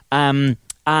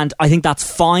 And I think that's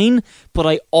fine, but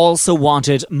I also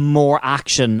wanted more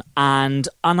action, and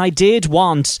I did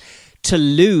want to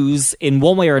lose in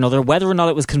one way or another, whether or not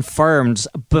it was confirmed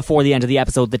before the end of the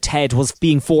episode that Ted was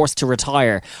being forced to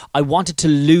retire. I wanted to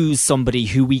lose somebody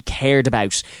who we cared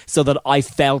about so that I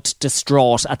felt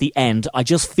distraught at the end. I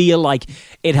just feel like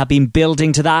it had been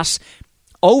building to that.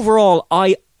 Overall,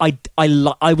 I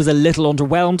was a little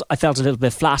underwhelmed. I felt a little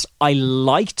bit flat. I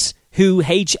liked who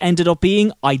H ended up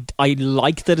being. I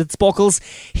like that it's Buckles.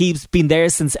 He's been there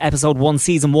since episode 1,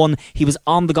 season 1. He was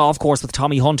on the golf course with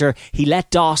Tommy Hunter. He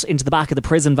let Dot into the back of the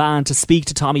prison van to speak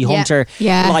to Tommy Hunter.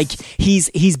 Yes. Like,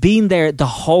 he's been there the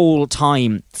whole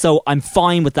time. So I'm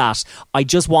fine with that. I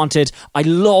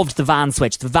loved the van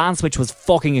switch. The van switch was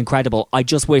fucking incredible. I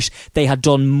just wish they had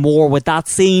done more with that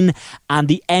scene, and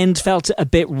the end felt a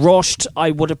bit rushed.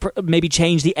 I would have maybe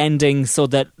changed the ending so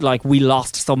that like we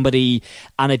lost somebody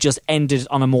and it just ended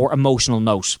on a more emotional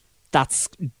note. That's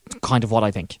kind of what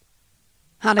I think.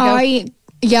 Hannah,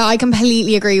 go. I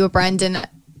completely agree with Brendan.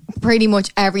 Pretty much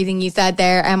everything you said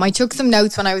there. I took some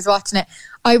notes when I was watching it.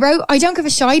 I wrote, I don't give a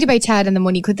shite about Ted and the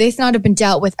money. Could this not have been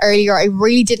dealt with earlier? I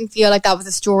really didn't feel like that was a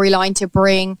storyline to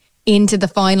bring into the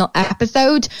final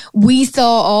episode. We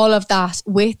saw all of that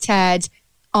with Ted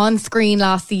on screen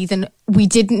last season. We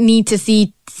didn't need to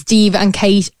see Steve and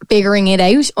Kate figuring it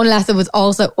out unless it was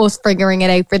also us figuring it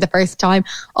out for the first time.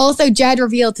 Also, Jed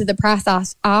revealed to the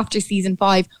press after season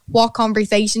 5 what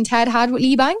conversation Ted had with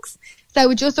Lee Banks. So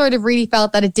it just sort of really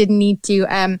felt that it didn't need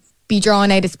to be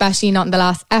drawn out, especially not in the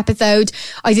last episode.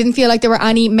 I didn't feel like there were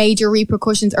any major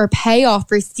repercussions or payoff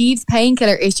for Steve's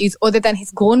painkiller issues other than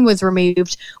his gun was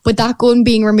removed. But that gun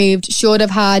being removed should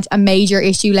have had a major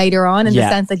issue later on in the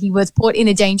sense that he was put in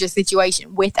a dangerous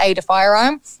situation without a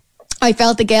firearm. I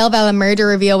felt the Gail Vella murder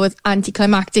reveal was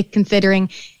anticlimactic considering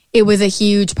it was a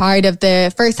huge part of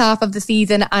the first half of the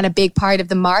season and a big part of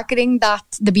the marketing that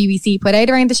the BBC put out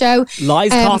around the show.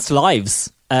 Lies cost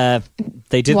lives. They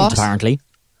didn't, apparently.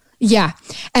 Yeah.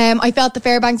 I felt the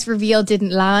Fairbanks reveal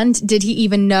didn't land. Did he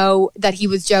even know that he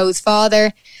was Joe's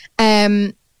father?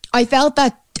 I felt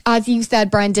that, as you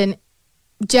said, Brendan,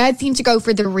 Jed seemed to go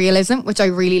for the realism, which I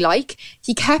really like.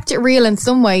 He kept it real in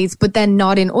some ways, but then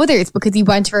not in others, because he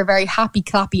went for a very happy,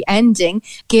 clappy ending,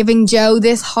 giving Joe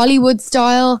this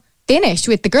Hollywood-style finish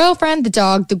with the girlfriend, the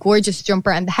dog, the gorgeous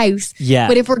jumper and the house. Yeah.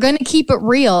 But if we're going to keep it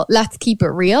real, let's keep it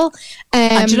real.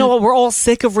 And do you know what? We're all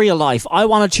sick of real life. I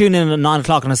want to tune in at 9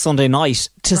 o'clock on a Sunday night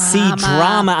to see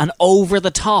drama and over the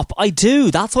top. I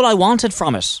do. That's what I wanted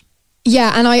from it.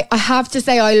 Yeah, and I have to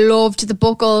say I loved the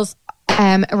Buckles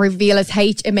reveal as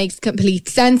H. It makes complete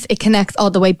sense. It connects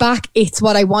all the way back. It's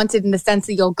what I wanted in the sense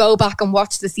that you'll go back and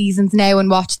watch the seasons now and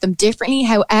watch them differently.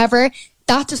 However,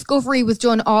 that discovery was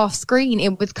done off screen.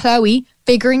 It was Chloe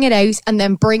figuring it out and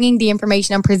then bringing the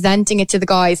information and presenting it to the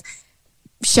guys.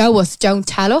 Show us, don't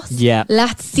tell us. Yeah.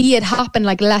 Let's see it happen.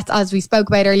 Like, let's, as we spoke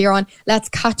about earlier on, let's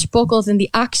catch Buckles in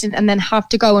the action and then have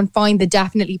to go and find the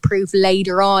definitely proof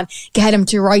later on. Get him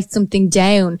to write something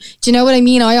down. Do you know what I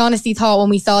mean? I honestly thought when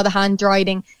we saw the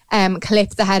handwriting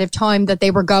clips ahead of time that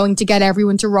they were going to get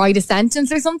everyone to write a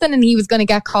sentence or something and he was going to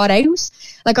get caught out.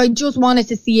 Like, I just wanted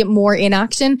to see it more in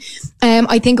action.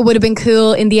 I think it would have been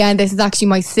cool in the end. This is actually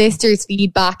my sister's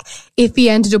feedback. If he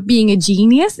ended up being a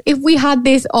genius, if we had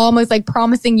this almost like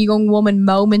promising young woman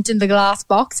moment in the glass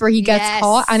box where he gets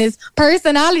caught and his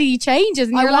personality changes.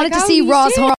 And I wanted to see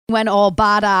Ross Horn went all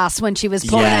badass when she was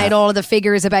pulling out all of the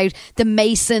figures about the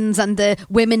Masons and the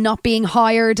women not being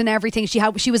hired and everything.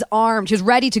 She was armed. She was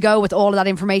ready to go with all of that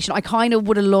information. I kind of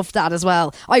would have loved that as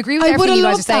well. I agree with everything you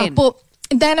guys are saying. But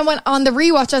then I went on the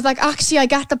rewatch. I was like, actually, I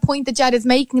get the point that Jed is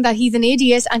making, that he's an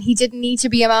idiot and he didn't need to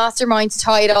be a mastermind to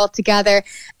tie it all together.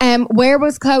 Where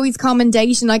was Chloe's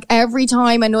commendation? Like, every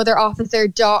time another officer,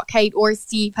 Dot, Kate or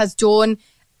Steve has done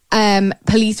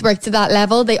police work to that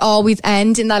level, they always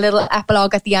end in that little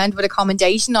epilogue at the end with a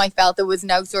commendation. I felt there was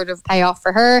no sort of payoff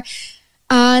for her.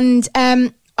 And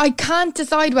I can't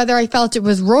decide whether I felt it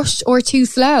was rushed or too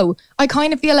slow. I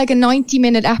kind of feel like a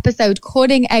 90-minute episode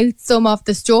cutting out some of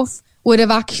the stuff would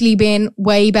have actually been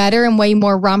way better and way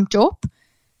more ramped up.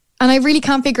 And I really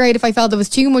can't figure out if I felt there was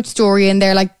too much story in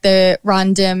there, like the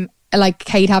random, like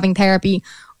Kate having therapy,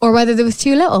 or whether there was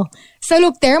too little. So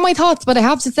look, they're my thoughts, but I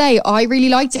have to say, I really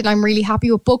liked it and I'm really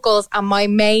happy with Buckles. And my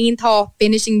main thought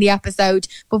finishing the episode,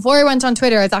 before I went on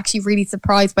Twitter, I was actually really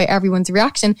surprised by everyone's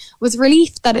reaction, was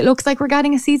relief that it looks like we're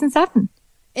getting a season 7.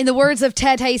 In the words of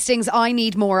Ted Hastings, I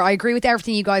need more. I agree with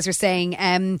everything you guys are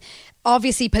saying.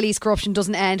 Obviously, police corruption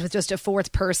doesn't end with just a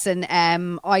fourth person.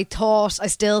 I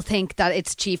still think that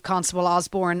it's Chief Constable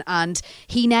Osborne, and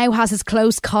he now has his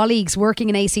close colleagues working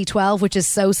in AC12, which is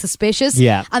so suspicious.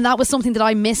 Yeah. And that was something that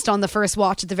I missed on the first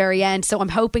watch at the very end. So I'm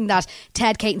hoping that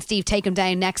Ted, Kate and Steve take him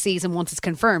down next season once it's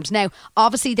confirmed. Now,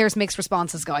 obviously, there's mixed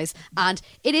responses, guys. And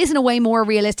it is in a way more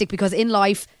realistic because in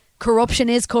life, corruption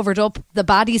is covered up. The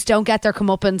baddies don't get their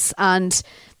comeuppance, and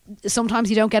sometimes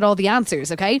you don't get all the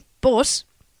answers, okay? But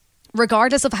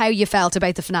regardless of how you felt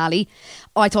about the finale,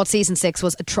 I thought season 6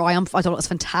 was a triumph. I thought it was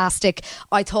fantastic.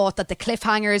 I thought that the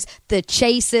cliffhangers, the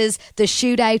chases, the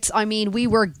shootouts, I mean, we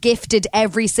were gifted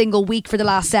every single week for the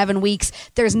last 7 weeks.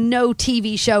 There's no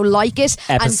TV show like it.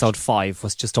 Episode 5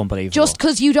 was just unbelievable. Just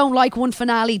because you don't like one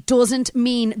finale doesn't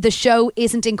mean the show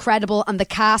isn't incredible and the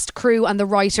cast, crew and the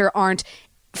writer aren't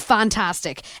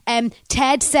fantastic.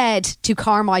 Ted said to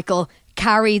Carmichael,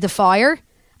 carry the fire.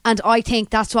 And I think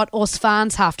that's what us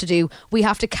fans have to do. We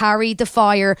have to carry the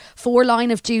fire for Line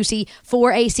of Duty,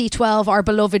 for AC12, our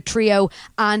beloved trio,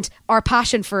 and our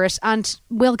passion for it. And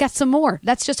we'll get some more.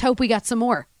 Let's just hope we get some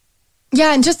more.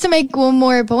 Yeah, and just to make one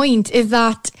more point is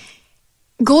that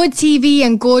good TV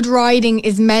and good writing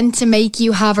is meant to make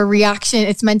you have a reaction.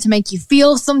 It's meant to make you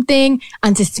feel something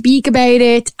and to speak about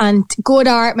it. And good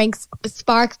art makes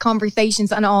spark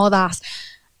conversations and all that.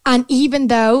 And even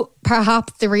though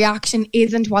perhaps the reaction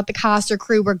isn't what the cast or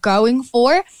crew were going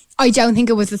for, I don't think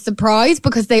it was a surprise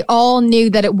because they all knew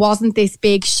that it wasn't this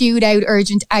big shootout,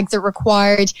 urgent exit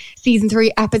required season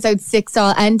 3, episode 6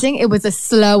 style ending. It was a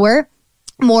slower,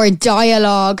 more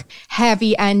dialogue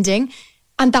heavy ending.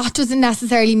 And that doesn't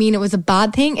necessarily mean it was a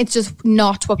bad thing. It's just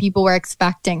not what people were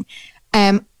expecting.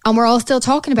 And we're all still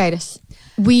talking about it.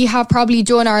 We have probably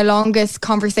done our longest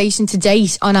conversation to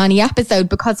date on any episode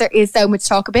because there is so much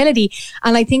talkability.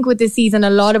 And I think with this season, a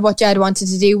lot of what Jed wanted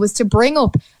to do was to bring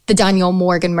up the Daniel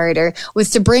Morgan murder, was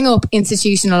to bring up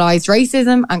institutionalised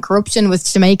racism and corruption, was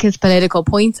to make his political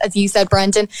points, as you said,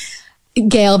 Brendan.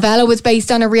 Gail Vella was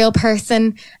based on a real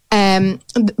person. Do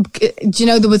you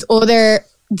know, there was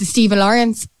the Stephen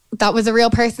Lawrence, that was a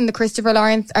real person. The Christopher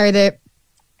Lawrence,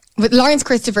 with Lawrence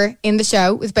Christopher in the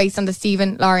show was based on the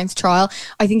Stephen Lawrence trial.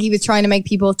 I think he was trying to make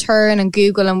people turn and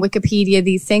Google and Wikipedia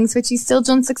these things, which he's still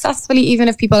done successfully, even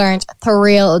if people aren't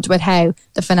thrilled with how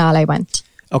the finale went.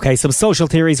 Okay, some social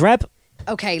theories, Reb.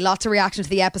 Okay, lots of reaction to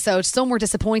the episode. Some were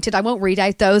disappointed. I won't read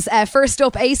out those. First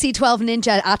up, AC12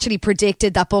 Ninja actually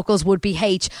predicted that Buckles would be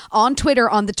H. On Twitter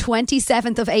on the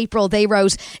 27th of April, they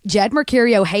wrote, Jed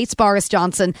Mercurio hates Boris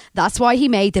Johnson. That's why he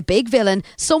made the big villain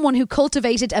someone who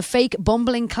cultivated a fake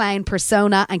bumbling clown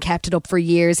persona and kept it up for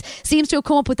years. Seems to have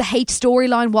come up with the H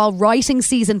storyline while writing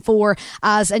season 4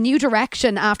 as a new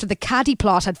direction after the Caddy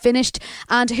plot had finished.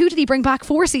 And who did he bring back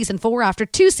for season 4 after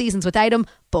 2 seasons without him?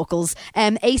 Buckles.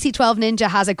 AC12 Ninja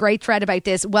has a great thread about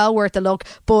this, well worth a look,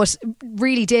 but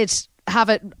really did had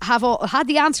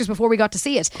the answers before we got to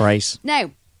see it. Right.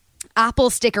 Now, Apple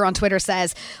Sticker on Twitter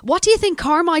says, what do you think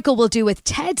Carmichael will do with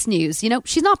Ted's news? You know,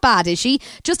 she's not bad, is she?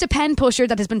 Just a pen pusher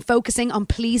that has been focusing on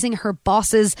pleasing her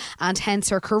bosses and hence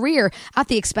her career at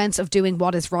the expense of doing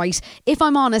what is right. If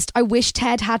I'm honest, I wish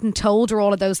Ted hadn't told her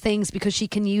all of those things because she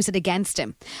can use it against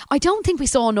him. I don't think we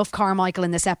saw enough Carmichael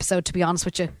in this episode, to be honest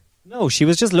with you. No, she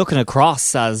was just looking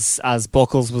across as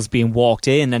Buckles was being walked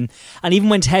in, and even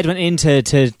when Ted went in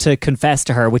to confess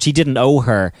to her, which he didn't owe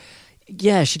her,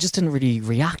 yeah, she just didn't really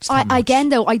react that much. Again,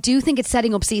 though, I do think it's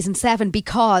setting up season 7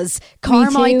 because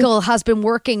Carmichael has been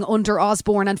working under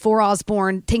Osborne and for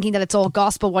Osborne, thinking that it's all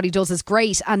gospel, what he does is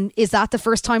great. And is that the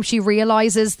first time she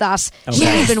realises that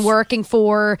she's been working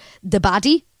for the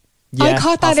baddie? Yeah, I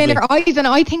caught that in her eyes, and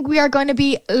I think we are going to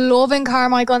be loving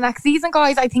Carmichael next season,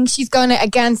 guys. I think she's going to,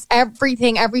 against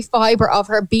everything, every fibre of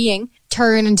her being,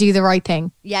 turn and do the right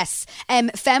thing. Yes.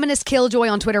 Feminist Killjoy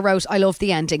on Twitter wrote, I love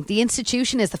the ending. The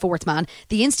institution is the fourth man.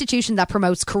 The institution that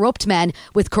promotes corrupt men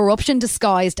with corruption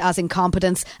disguised as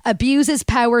incompetence, abuses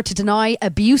power to deny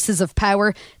abuses of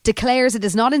power, declares it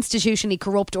is not institutionally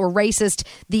corrupt or racist.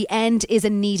 The end is a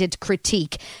needed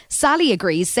critique. Sally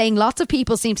agrees, saying lots of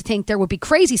people seem to think there would be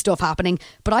crazy stuff happening,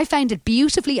 but I found it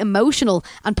beautifully emotional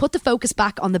and put the focus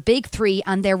back on the big three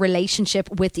and their relationship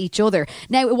with each other.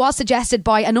 Now, it was suggested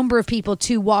by a number of people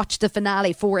to watch the finale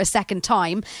finale for a second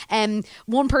time.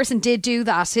 One person did do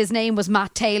that. His name was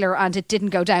Matt Taylor, and it didn't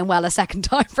go down well a second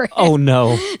time for him. Oh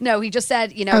no. No, he just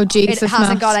said, it hasn't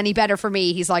Matt. got any better for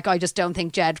me. He's like, I just don't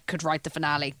think Jed could write the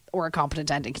finale or a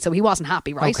competent ending. So he wasn't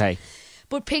happy, right? Okay.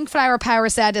 But Pink Flower Power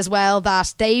said as well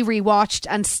that they rewatched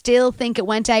and still think it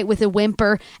went out with a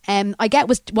whimper. I get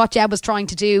what Jed was trying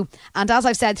to do. And as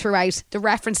I've said throughout, the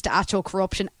reference to actual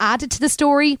corruption added to the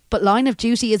story. But Line of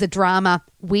Duty is a drama.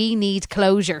 We need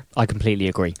closure. I completely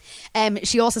agree.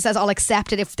 She also says, I'll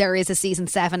accept it if there is a season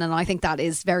 7, and I think that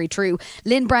is very true.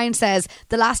 Lynn Brown says,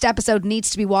 the last episode needs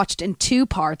to be watched in 2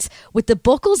 parts, with the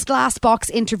Buckles Glass Box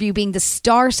interview being the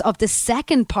start of the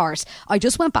second part. I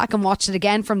just went back and watched it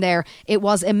again from there. It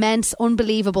was immense,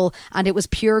 unbelievable, and it was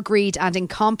pure greed and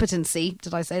incompetency,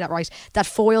 did I say that right, that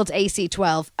foiled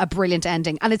AC12. A brilliant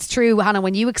ending. And it's true, Hannah,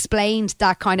 when you explained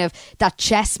that kind of, that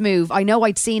chess move, I know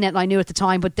I'd seen it and I knew at the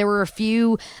time, but there were a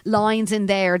few lines in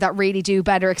there that really do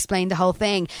better explain the whole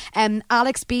thing.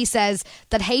 Alex B says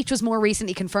that H was more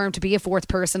recently confirmed to be a 4th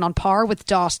person on par with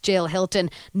Dot, Jill, Hilton,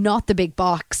 not the big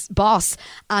boss.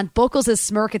 And Buckles'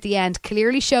 smirk at the end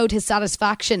clearly showed his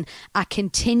satisfaction at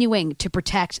continuing to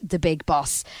protect the big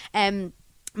boss.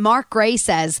 Mark Gray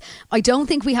says, I don't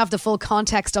think we have the full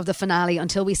context of the finale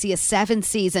until we see a 7th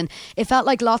season. It felt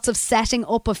like lots of setting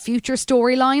up of future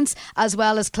storylines as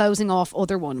well as closing off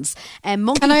other ones. Can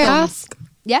I ask?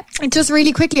 Yeah. Just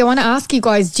really quickly, I want to ask you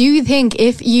guys, do you think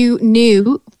if you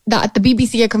knew that the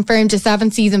BBC had confirmed a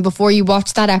 7th season before you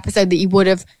watched that episode that you would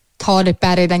have thought it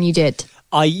better than you did?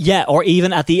 Or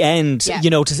even at the end,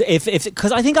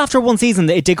 because I think after 1 season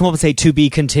it did come up and say to be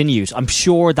continued. I'm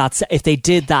sure that's if they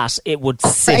did that, it would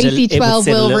sit a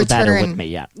little better with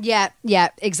me. Yeah,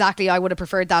 exactly. I would have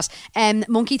preferred that.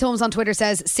 Monkey Thumbs on Twitter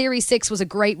says Series 6 was a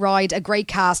great ride, a great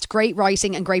cast, great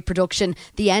writing and great production.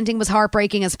 The ending was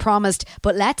heartbreaking as promised,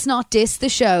 but let's not diss the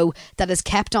show that has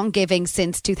kept on giving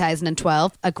since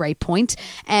 2012. A great point.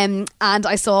 And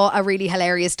I saw a really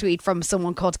hilarious tweet from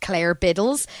someone called Claire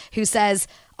Biddles who says,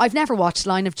 I've never watched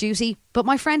Line of Duty, but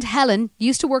my friend Helen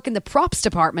used to work in the props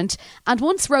department and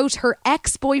once wrote her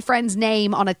ex-boyfriend's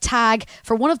name on a tag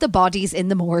for one of the bodies in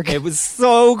the morgue. It was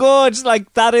so good.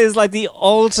 Like, that is like the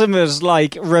ultimate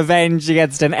like revenge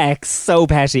against an ex. So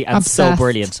petty and so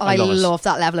brilliant. I love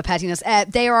that level of pettiness.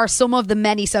 There are some of the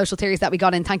many social theories that we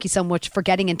got in. Thank you so much for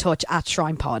getting in touch at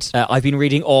Shrine Pod. I've been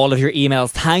reading all of your emails.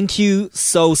 Thank you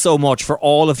so much for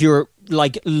all of your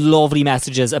lovely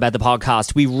messages about the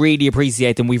podcast. We really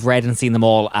appreciate them. We've read and seen them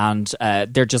all, and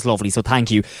they're just lovely, so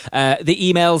thank you.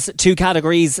 The emails, 2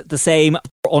 categories, the same: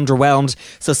 underwhelmed.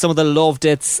 So some of the loved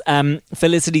it's.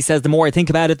 Felicity says, the more I think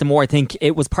about it, the more I think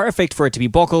it was perfect for it to be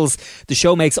Buckles. The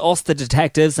show makes us the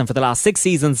detectives, and for the last 6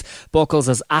 seasons Buckles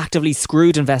has actively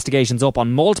screwed investigations up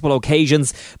on multiple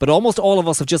occasions, but almost all of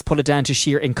us have just put it down to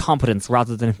sheer incompetence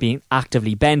rather than being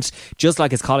actively bent, just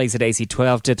like his colleagues at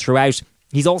AC12 did throughout.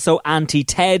 He's also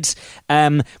anti-Ted.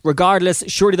 Regardless,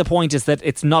 surely the point is that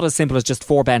it's not as simple as just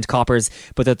 4 bent coppers,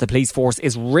 but that the police force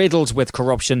is riddled with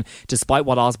corruption, despite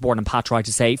what Osborne and Pat tried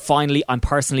to say. Finally, I'm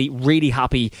personally really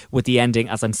happy with the ending,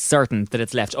 as I'm certain that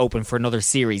it's left open for another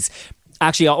series.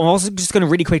 Actually, I'm also just going to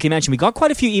really quickly mention, we got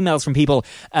quite a few emails from people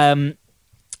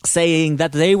saying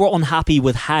that they were unhappy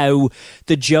with how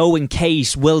the Joe and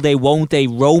Kate will they won't they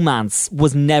romance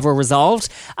was never resolved,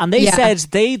 and they said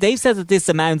they've said that this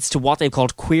amounts to what they've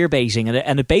called queer baiting,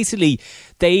 and it basically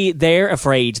they're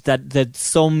afraid that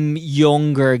some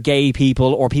younger gay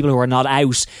people or people who are not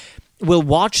out will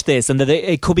watch this and that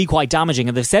it could be quite damaging.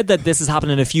 And they've said that this has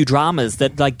happened in a few dramas,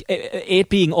 that like it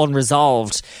being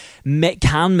unresolved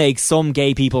can make some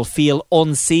gay people feel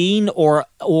unseen or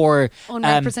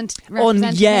unrepresented.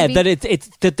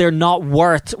 That they're not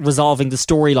worth resolving the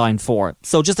storyline for.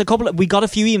 So just we got a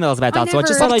few emails about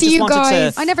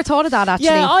that. I never thought of that, actually.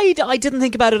 Yeah, I didn't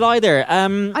think about it either. I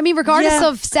mean, regardless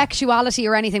of sexuality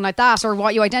or anything like that, or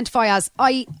what you identify as,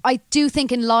 I do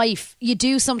think in life you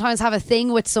do sometimes have a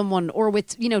thing with someone or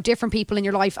with different people in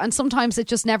your life, and sometimes it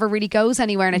just never really goes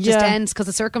anywhere, and it just ends because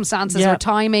of circumstances or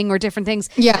timing or different things.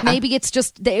 Maybe it's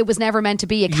just that it was never meant to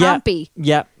be. It can't be.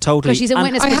 Yeah, totally. Because she's in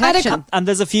witness protection. And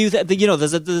there's a few,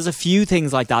 there's a few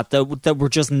things like that were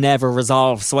just never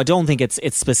resolved. So I don't think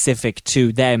it's specific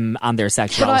to them and their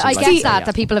sexuality. But I guess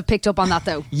that people have picked up on that,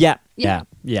 though. Yeah. We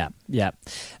have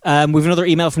another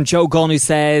email from Joe Gunn who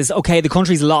says, okay, the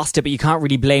country's lost it, but you can't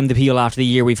really blame the people after the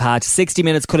year we've had. 60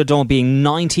 minutes could have done being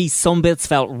 90. Some bits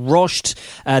felt rushed.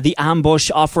 The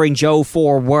ambush offering Joe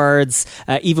 4 words.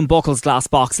 Even Buckles' glass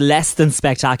box less than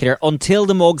spectacular until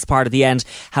the mugs part at the end.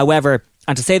 However,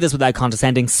 And to say this without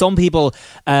condescending, some people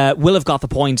will have got the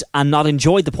point and not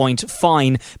enjoyed the point,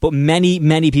 fine. But many,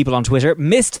 many people on Twitter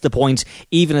missed the point,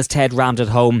 even as Ted rammed it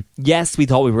home. Yes, we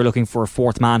thought we were looking for a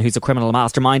fourth man who's a criminal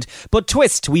mastermind. But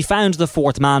twist, we found the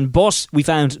fourth man, but we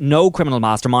found no criminal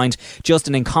mastermind. Just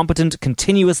an incompetent,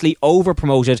 continuously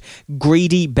over-promoted,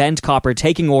 greedy, bent copper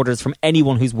taking orders from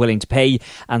anyone who's willing to pay.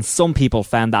 And some people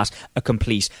found that a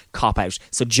complete cop-out.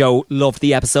 So Joe loved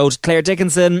the episode. Claire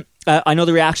Dickinson... I know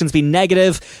the reaction's been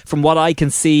negative from what I can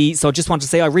see, so I just want to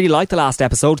say I really liked the last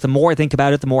episode. The more I think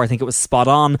about it, the more I think it was spot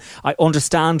on. I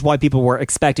understand why people were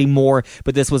expecting more,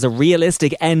 but this was a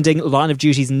realistic ending. Line of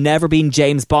Duty's never been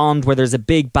James Bond, where there's a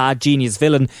big bad genius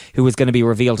villain who is going to be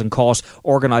revealed and caught.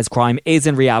 Organised crime is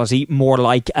in reality more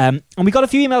like... and we got a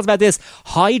few emails about this.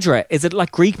 Hydra, is it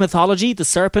like Greek mythology? The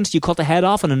serpent, you cut the head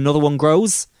off and another one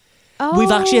grows?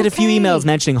 We've actually had a few emails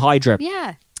mentioning Hydra.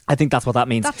 Yeah. I think that's what that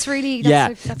means. That's really...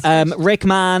 Rick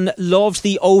Mann loved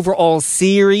the overall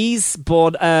series,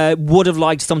 but would have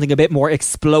liked something a bit more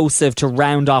explosive to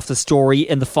round off the story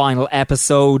in the final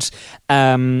episode.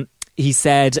 He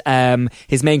said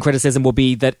his main criticism would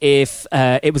be that if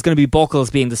it was going to be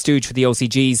Buckles being the stooge for the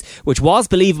OCGs, which was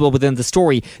believable within the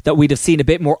story, that we'd have seen a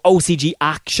bit more OCG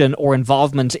action or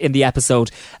involvement in the episode.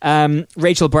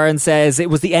 Rachel Byrne says it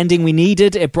was the ending we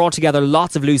needed. It brought together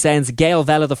lots of loose ends. Gail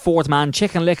Vella, the fourth man,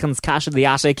 Chicken Licken's cash in the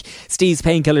attic, Steve's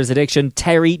painkillers addiction,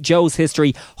 Terry, Joe's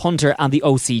history, Hunter and the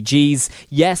OCGs.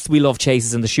 Yes, we love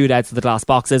chases in the shootouts of the glass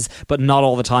boxes, but not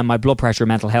all the time. My blood pressure and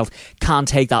mental health can't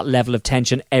take that level of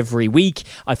tension every week.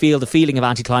 I feel the feeling of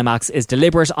anticlimax is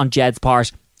deliberate on Jed's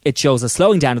part. It shows a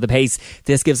slowing down of the pace.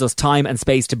 This gives us time and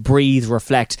space to breathe,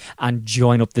 reflect and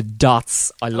join up the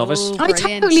dots. I love it. I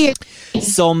totally.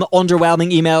 Some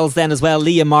underwhelming emails then as well.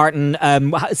 Leah Martin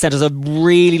sent us a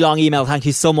really long email. Thank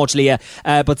you so much, Leah.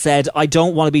 But said, I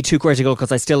don't want to be too critical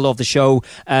because I still love the show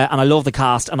and I love the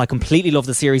cast and I completely love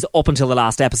the series up until the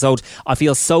last episode. I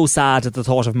feel so sad at the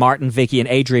thought of Martin, Vicky and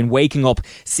Adrian waking up,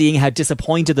 seeing how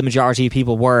disappointed the majority of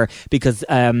people were because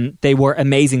they were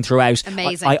amazing throughout.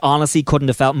 Amazing. I honestly couldn't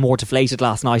have felt more deflated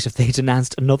last night if they'd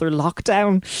announced another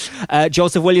lockdown.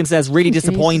 Joseph Williams says, really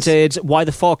disappointed. Why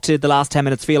the fuck did the last 10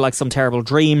 minutes feel like some terrible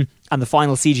dream? And the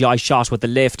final CGI shot with the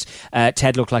lift,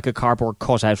 Ted looked like a cardboard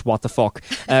cutout. What the fuck?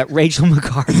 Rachel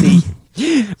McCarthy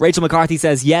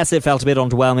says, yes, it felt a bit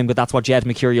underwhelming, but that's what Jed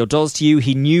Mercurio does to you.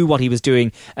 He knew what he was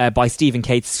doing by Steve and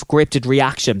Kate's scripted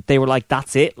reaction. They were like,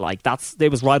 that's it. Like, it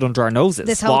was right under our noses.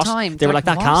 This whole time. They were like,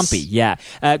 that can't be. Yeah.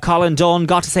 Colin Dunn,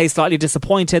 got to say slightly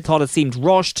disappointed, thought it seemed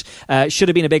rushed. Should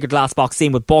have been a bigger glass box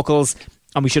scene with Buckles.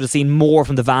 And we should have seen more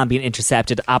from the van being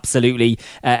intercepted, absolutely.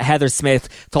 Heather Smith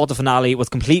thought the finale was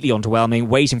completely underwhelming,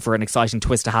 waiting for an exciting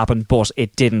twist to happen, but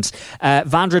it didn't.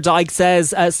 Vandra Dyke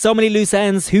says, so many loose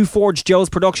ends. Who forged Joe's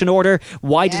production order?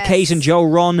 Why did Kate and Joe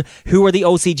run? Who are the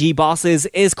OCG bosses?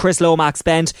 Is Chris Lomax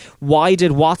bent? Why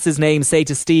did What's his name say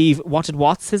to Steve? What did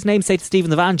What's his name say to Steve in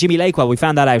the van? Jimmy Lakewell, we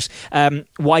found that out.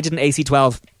 Why didn't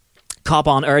AC-12 cop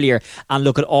on earlier and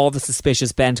look at all the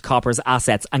suspicious bent coppers'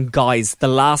 assets? And guys, the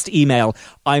last email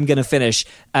I'm going to finish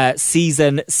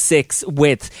season 6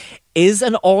 with is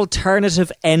an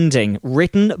alternative ending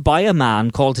written by a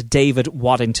man called David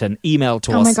Waddington. Email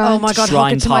to us. Oh my God,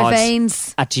 hook it to my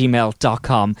veins.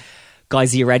 @gmail.com.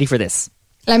 Guys, are you ready for this?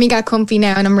 Let me get comfy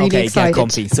now and I'm really excited. Get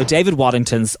comfy. So David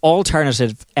Waddington's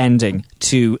alternative ending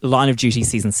to Line of Duty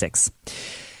season 6.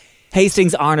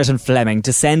 Hastings, Arnott and Fleming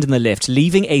descend in the lift,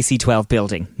 leaving AC-12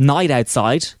 building. Night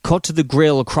outside, cut to the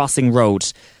Grill Crossing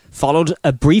Road. Followed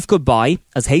a brief goodbye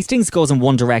as Hastings goes in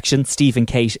one direction, Steve and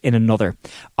Kate in another.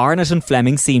 Arnott and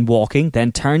Fleming seen walking,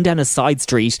 then turn down a side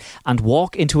street and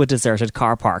walk into a deserted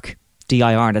car park.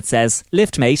 D.I. Arnott says,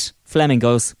 lift mate. Fleming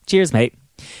goes, cheers mate.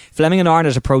 Fleming and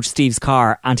Arnott approach Steve's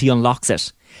car and he unlocks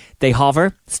it. They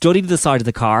hover, study to the side of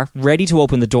the car, ready to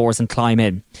open the doors and climb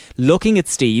in. Looking at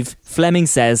Steve, Fleming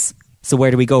says, so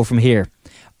where do we go from here?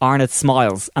 Arnott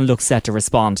smiles and looks set to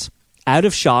respond. Out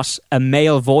of shot, a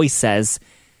male voice says,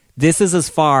 this is as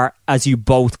far as you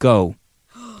both go.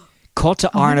 Cut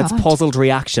to Arnott's puzzled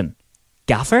reaction.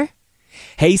 Gaffer?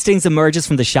 Hastings emerges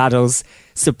from the shadows,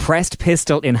 suppressed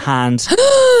pistol in hand,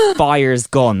 fires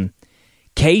gun.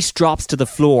 Kate drops to the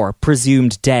floor,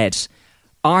 presumed dead.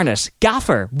 Arnott,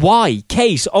 Gaffer, why?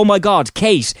 Kate, oh my God,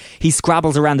 Kate. He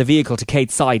scrabbles around the vehicle to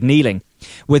Kate's side, kneeling.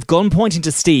 With gun pointing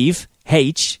to Steve,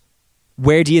 H,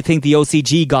 where do you think the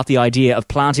OCG got the idea of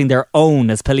planting their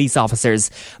own as police officers?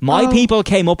 My people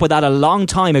came up with that a long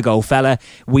time ago, fella.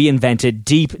 We invented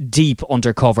deep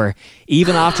undercover.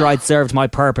 Even after I'd served my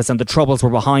purpose and the troubles were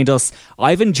behind us,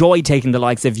 I've enjoyed taking the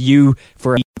likes of you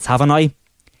for a haven't I?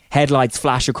 Headlights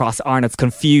flash across Arnott's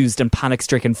confused and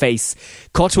panic-stricken face.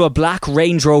 Cut to a black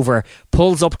Range Rover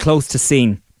pulls up close to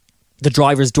scene. The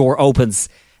driver's door opens.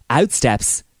 Out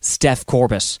steps Steph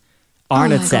Corbett.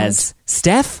 Arnott says,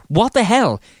 Steph, what the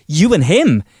hell? You and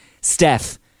him?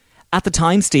 Steph, at the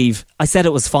time, Steve, I said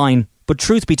it was fine. But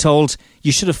truth be told,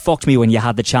 you should have fucked me when you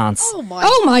had the chance. Oh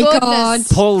my God.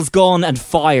 Pulls gun and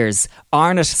fires.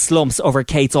 Arnott slumps over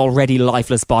Kate's already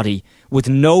lifeless body. With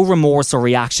no remorse or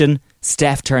reaction,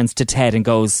 Steph turns to Ted and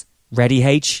goes, ready,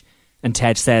 H? And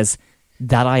Ted says,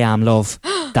 that I am, love.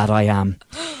 That I am.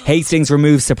 Hastings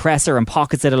removes suppressor and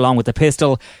pockets it along with the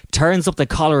pistol, turns up the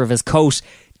collar of his coat,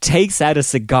 takes out a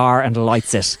cigar and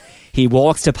lights it. He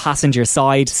walks to passenger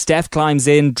side. Steph climbs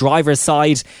in, driver's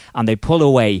side, and they pull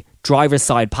away. Driver's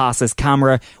side passes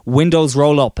camera. Windows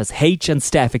roll up as H and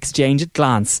Steph exchange a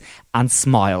glance and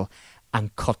smile,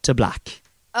 and cut to black.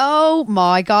 Oh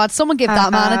my God, someone give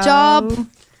that man a job.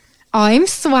 I'm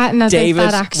sweating as if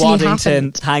that actually Waddington,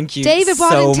 happened. thank you David so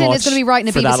Waddington much is going to be writing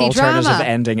a for BBC that alternative drama.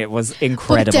 ending. It was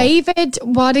incredible. But David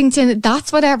Waddington,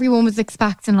 that's what everyone was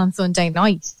expecting on Sunday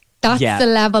night. That's the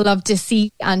level of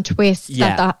deceit and twist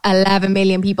that 11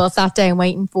 million people sat down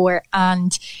waiting for.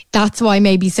 And that's why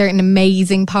maybe certain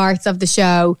amazing parts of the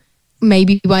show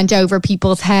maybe went over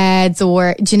people's heads,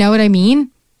 or do you know what I mean?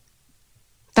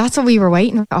 That's what we were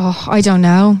waiting for. Oh, I don't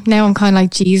know. Now I'm kind of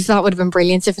like, geez, that would have been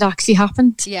brilliant if it actually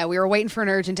happened. Yeah, we were waiting for an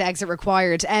urgent exit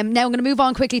required. Now I'm going to move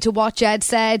on quickly to what Jed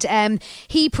said.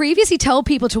 He previously told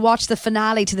people to watch the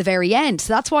finale to the very end.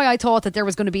 So that's why I thought that there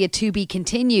was going to be a to be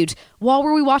continued. What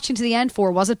were we watching to the end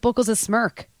for? Was it Buckles'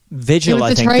 smirk? Vigil,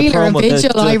 I think. The trailer of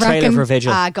Vigil, I trailer reckon. for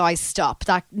Vigil. Guys, stop.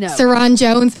 No. Saran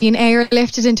Jones being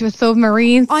airlifted into a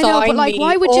submarine. I know, but like,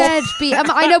 why would Jed be...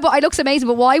 I know, but it looks amazing,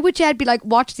 but why would Jed be like,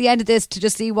 watch the end of this to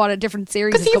just see what a different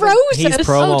series is Because he coming? wrote He's it.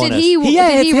 promoting did he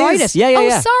write it? Yeah. Oh,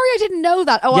 sorry, I didn't know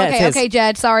that. Oh, Yeah, okay,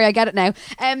 Jed. Sorry, I get it now.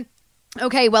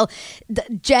 Okay, well,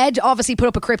 Jed obviously put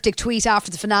up a cryptic tweet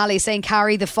after the finale saying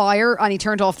carry the fire, and he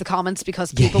turned off the comments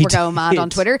because people were going mad on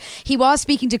Twitter. He was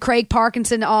speaking to Craig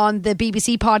Parkinson on the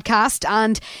BBC podcast,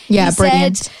 and he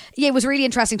brilliant. said, it was a really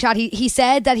interesting chat. He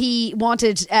said that he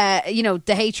wanted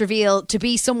the H reveal to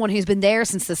be someone who's been there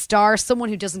since the start, someone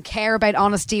who doesn't care about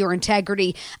honesty or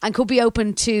integrity and could be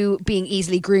open to being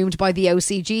easily groomed by the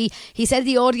OCG. He said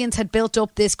the audience had built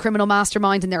up this criminal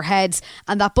mastermind in their heads,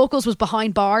 and that Buckles was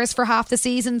behind bars for half the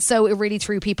season, so it really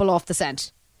threw people off the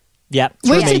scent. Yeah,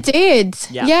 which it did.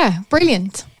 Yeah,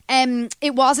 brilliant.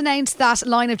 It was announced that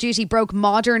Line of Duty broke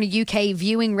modern UK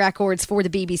viewing records for the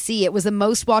BBC. It was the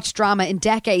most watched drama in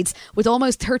decades, with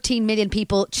almost 13 million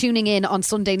people tuning in on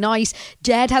Sunday night.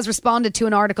 Jed has responded to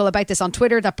an article about this on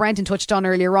Twitter that Brenton touched on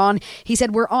earlier on. He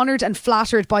said, we're honoured and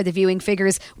flattered by the viewing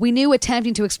figures. We knew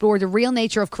attempting to explore the real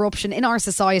nature of corruption in our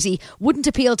society wouldn't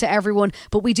appeal to everyone,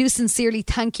 but we do sincerely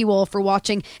thank you all for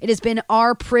watching. It has been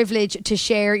our privilege to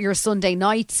share your Sunday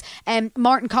nights.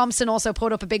 Martin Compston also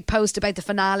put up a big post about the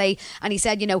finale, and he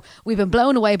said, we've been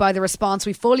blown away by the response.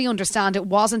 We fully understand it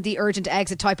wasn't the urgent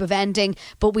exit type of ending,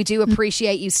 but we do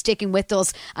appreciate you sticking with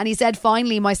us. And he said,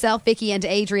 finally, myself, Vicky and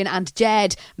Adrian and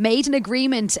Jed made an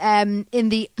agreement in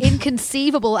the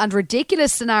inconceivable and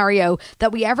ridiculous scenario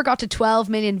that we ever got to 12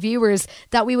 million viewers,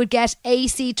 that we would get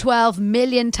AC 12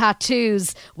 million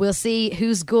tattoos. We'll see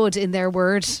who's good in their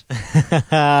word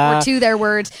or to their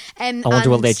word. I wonder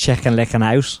will they check and licking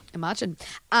out? Imagine.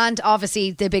 And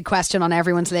obviously the big question on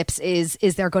everyone's lips is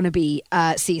there going to be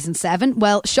season 7?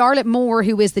 Well, Charlotte Moore,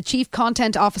 who is the chief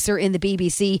content officer in the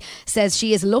BBC, says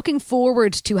she is looking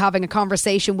forward to having a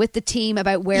conversation with the team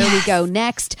about where we go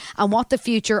next and what the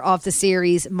future of the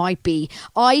series might be.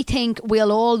 I think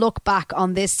we'll all look back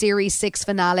on this series 6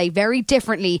 finale very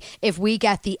differently if we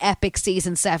get the epic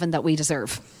season 7 that we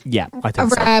deserve. Yeah, I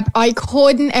think so. I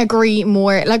couldn't agree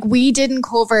more. Like, we didn't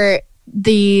cover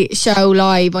the show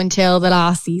live until the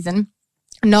last season.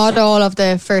 Not all of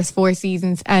the first 4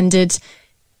 seasons ended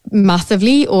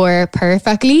massively or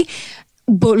perfectly,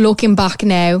 but looking back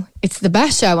now, it's the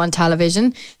best show on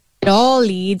television. It all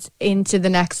leads into the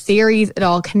next series. It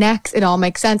all connects. It all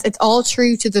makes sense. It's all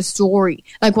true to the story.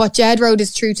 Like, what Jed wrote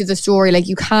is true to the story. Like,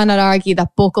 you cannot argue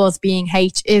that Buckles being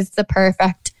H is the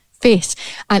perfect fit.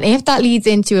 And if that leads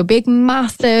into a big,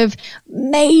 massive,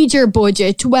 major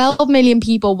budget, 12 million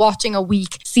people watching a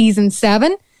week, season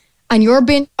 7, and you're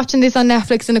binge watching this on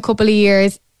Netflix in a couple of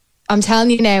years, I'm telling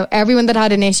you now, everyone that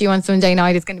had an issue on Sunday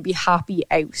night is going to be happy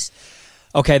out.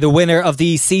 Okay, the winner of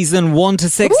the season 1 to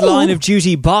 6 Line of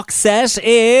Duty box set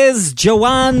is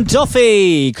Joanne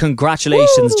Duffy.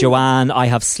 Congratulations, Joanne. I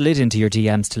have slid into your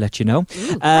DMs to let you know.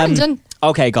 Brandon.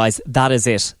 Okay, guys, that is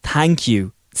it. Thank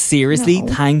you Seriously,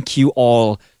 thank you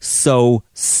all so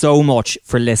much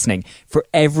for listening. For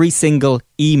every single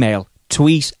email,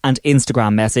 tweet and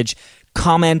Instagram message,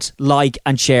 comment, like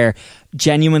and share.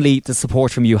 Genuinely, the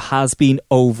support from you has been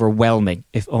overwhelming,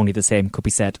 if only the same could be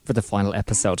said for the final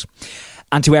episode.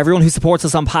 And to everyone who supports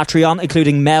us on Patreon,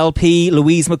 including Mel P,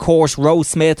 Louise McCourt, Rose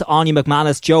Smith, Anya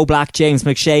McManus, Joe Black, James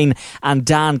McShane and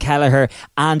Dan Kelleher,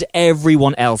 and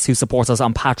everyone else who supports us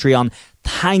on Patreon,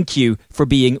 thank you for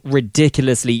being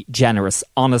ridiculously generous.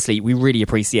 Honestly, we really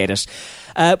appreciate it.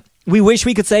 We wish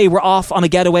we could say we're off on a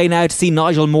getaway now to see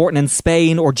Nigel Morton in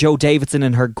Spain or Jo Davidson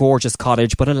in her gorgeous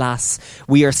cottage, but alas,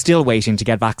 we are still waiting to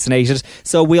get vaccinated,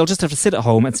 so we'll just have to sit at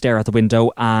home and stare out the window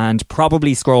and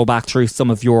probably scroll back through some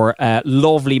of your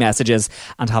lovely messages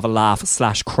and have a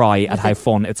laugh/cry at how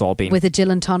fun it's all been. With a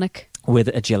gin and tonic. With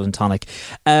a gin and tonic.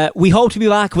 We hope to be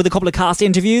back with a couple of cast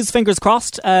interviews, fingers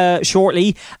crossed,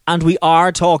 shortly, and we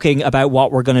are talking about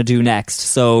what we're going to do next,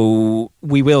 so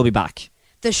we will be back.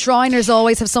 The Shriners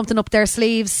always have something up their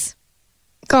sleeves.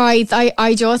 Guys,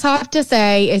 I just have to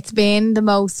say it's been the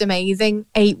most amazing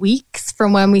 8 weeks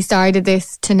from when we started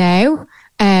this to now.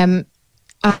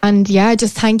 And yeah,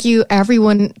 just thank you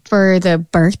everyone for the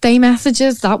birthday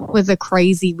messages. That was a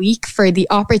crazy week. For the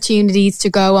opportunities to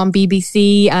go on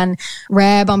BBC and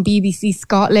Reb on BBC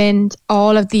Scotland,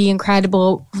 all of the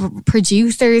incredible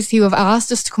producers who have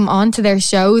asked us to come on to their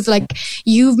shows. Like,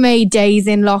 you've made days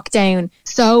in lockdown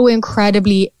so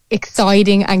incredibly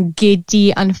exciting and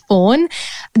giddy and fun.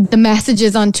 The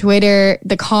messages on Twitter,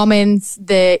 the comments,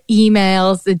 the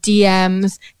emails, the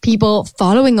DMs, people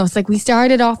following us. Like, we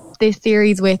started off this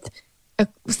series with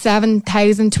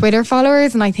 7,000 Twitter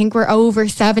followers, and I think we're over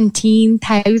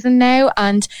 17,000 now,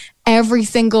 and every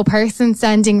single person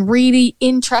sending really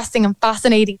interesting and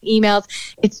fascinating emails.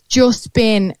 It's just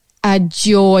been a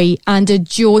joy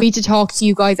to talk to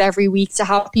you guys every week. To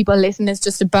have people listen is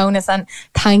just a bonus, and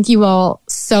thank you all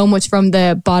so much from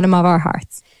the bottom of our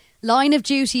hearts. Line of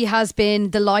Duty has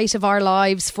been the light of our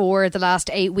lives for the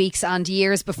last 8 weeks and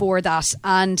years before that,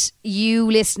 and you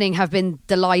listening have been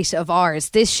the light of ours.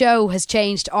 This show has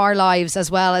changed our lives as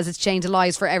well as it's changed the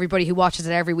lives for everybody who watches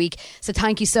it every week. So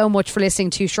thank you so much for listening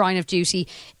to Shrine of Duty.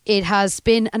 It has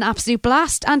been an absolute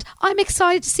blast, and I'm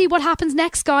excited to see what happens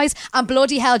next, guys. And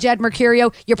bloody hell, Jed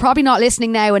Mercurio, you're probably not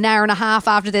listening now an hour and a half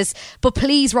after this, but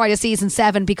please write a season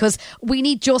 7, because we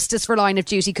need justice for Line of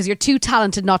Duty, because you're too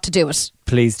talented not to do it.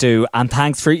 Please do. And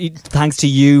thanks to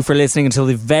you for listening until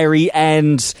the very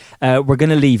end. We're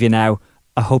going to leave you now.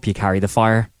 I hope you carry the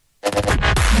fire.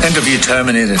 Interview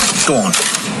terminated. Go on.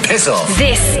 Piss off.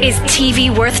 This is TV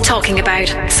worth talking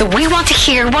about, so we want to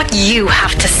hear what you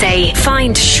have to say.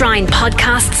 Find Shrine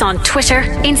Podcasts on Twitter,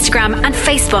 Instagram and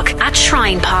Facebook at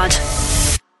Shrine Pod.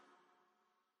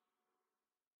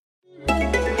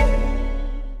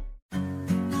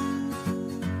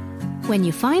 When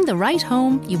you find the right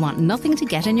home, you want nothing to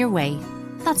get in your way.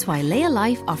 That's why Laya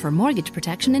Life offer mortgage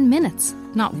protection in minutes,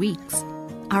 not weeks.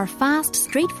 Our fast,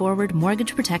 straightforward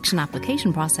mortgage protection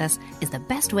application process is the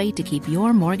best way to keep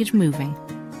your mortgage moving.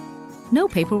 No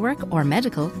paperwork or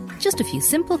medical, just a few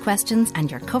simple questions and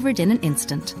you're covered in an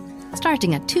instant,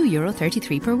 starting at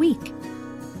 €2.33 per week.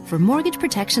 For mortgage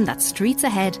protection that's streets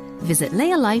ahead, visit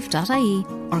layalife.ie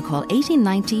or call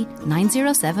 1890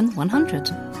 907 100.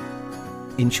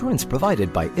 Insurance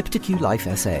provided by iptiQ Life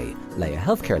SA. Laya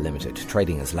Healthcare Limited,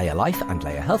 trading as Laya Life and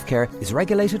Laya Healthcare, is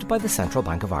regulated by the Central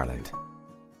Bank of Ireland.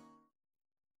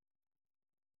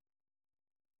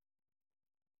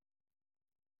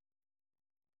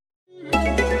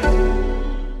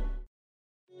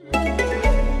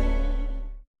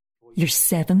 Your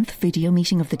 7th video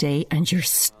meeting of the day and you're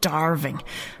starving.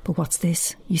 But what's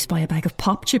this? You spy a bag of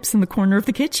pop chips in the corner of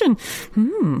the kitchen.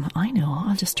 I know.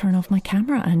 I'll just turn off my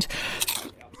camera and...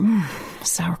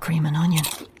 sour cream and onion.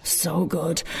 So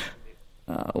good.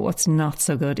 What's not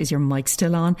so good is your mic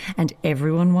still on and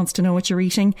everyone wants to know what you're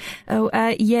eating.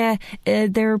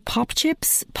 They're pop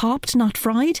chips, popped, not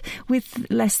fried, with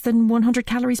less than 100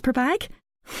 calories per bag.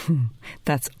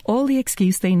 That's all the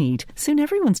excuse they need. Soon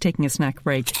everyone's taking a snack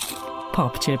break.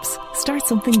 Pop chips. Start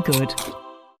something good.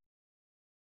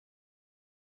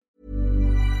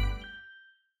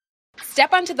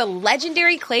 Step onto the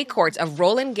legendary clay courts of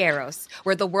Roland Garros,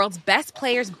 where the world's best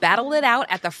players battle it out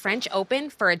at the French Open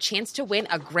for a chance to win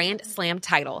a Grand Slam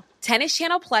title. Tennis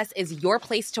Channel Plus is your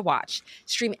place to watch.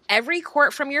 Stream every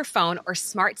court from your phone or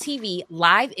smart TV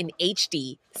live in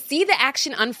HD. See the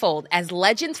action unfold as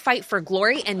legends fight for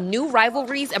glory and new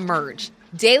rivalries emerge.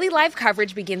 Daily live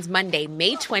coverage begins Monday,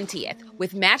 May 20th,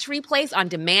 with match replays on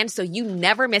demand so you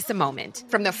never miss a moment.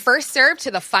 From the first serve to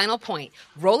the final point,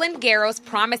 Roland Garros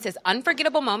promises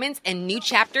unforgettable moments and new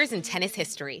chapters in tennis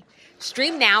history.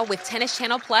 Stream now with Tennis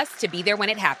Channel Plus to be there when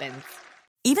it happens.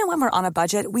 Even when we're on a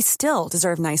budget, we still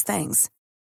deserve nice things.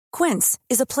 Quince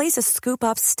is a place to scoop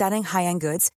up stunning high-end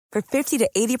goods for 50 to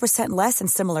 80% less than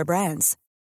similar brands.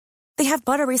 They have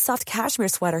buttery soft cashmere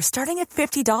sweaters starting at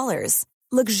 $50,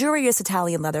 luxurious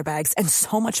Italian leather bags, and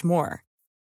so much more.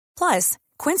 Plus,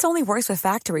 Quince only works with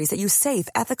factories that use safe,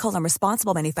 ethical, and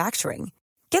responsible manufacturing.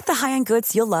 Get the high-end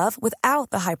goods you'll love without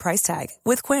the high price tag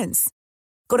with Quince.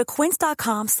 Go to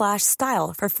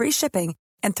quince.com/style for free shipping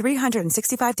and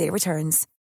 365-day returns.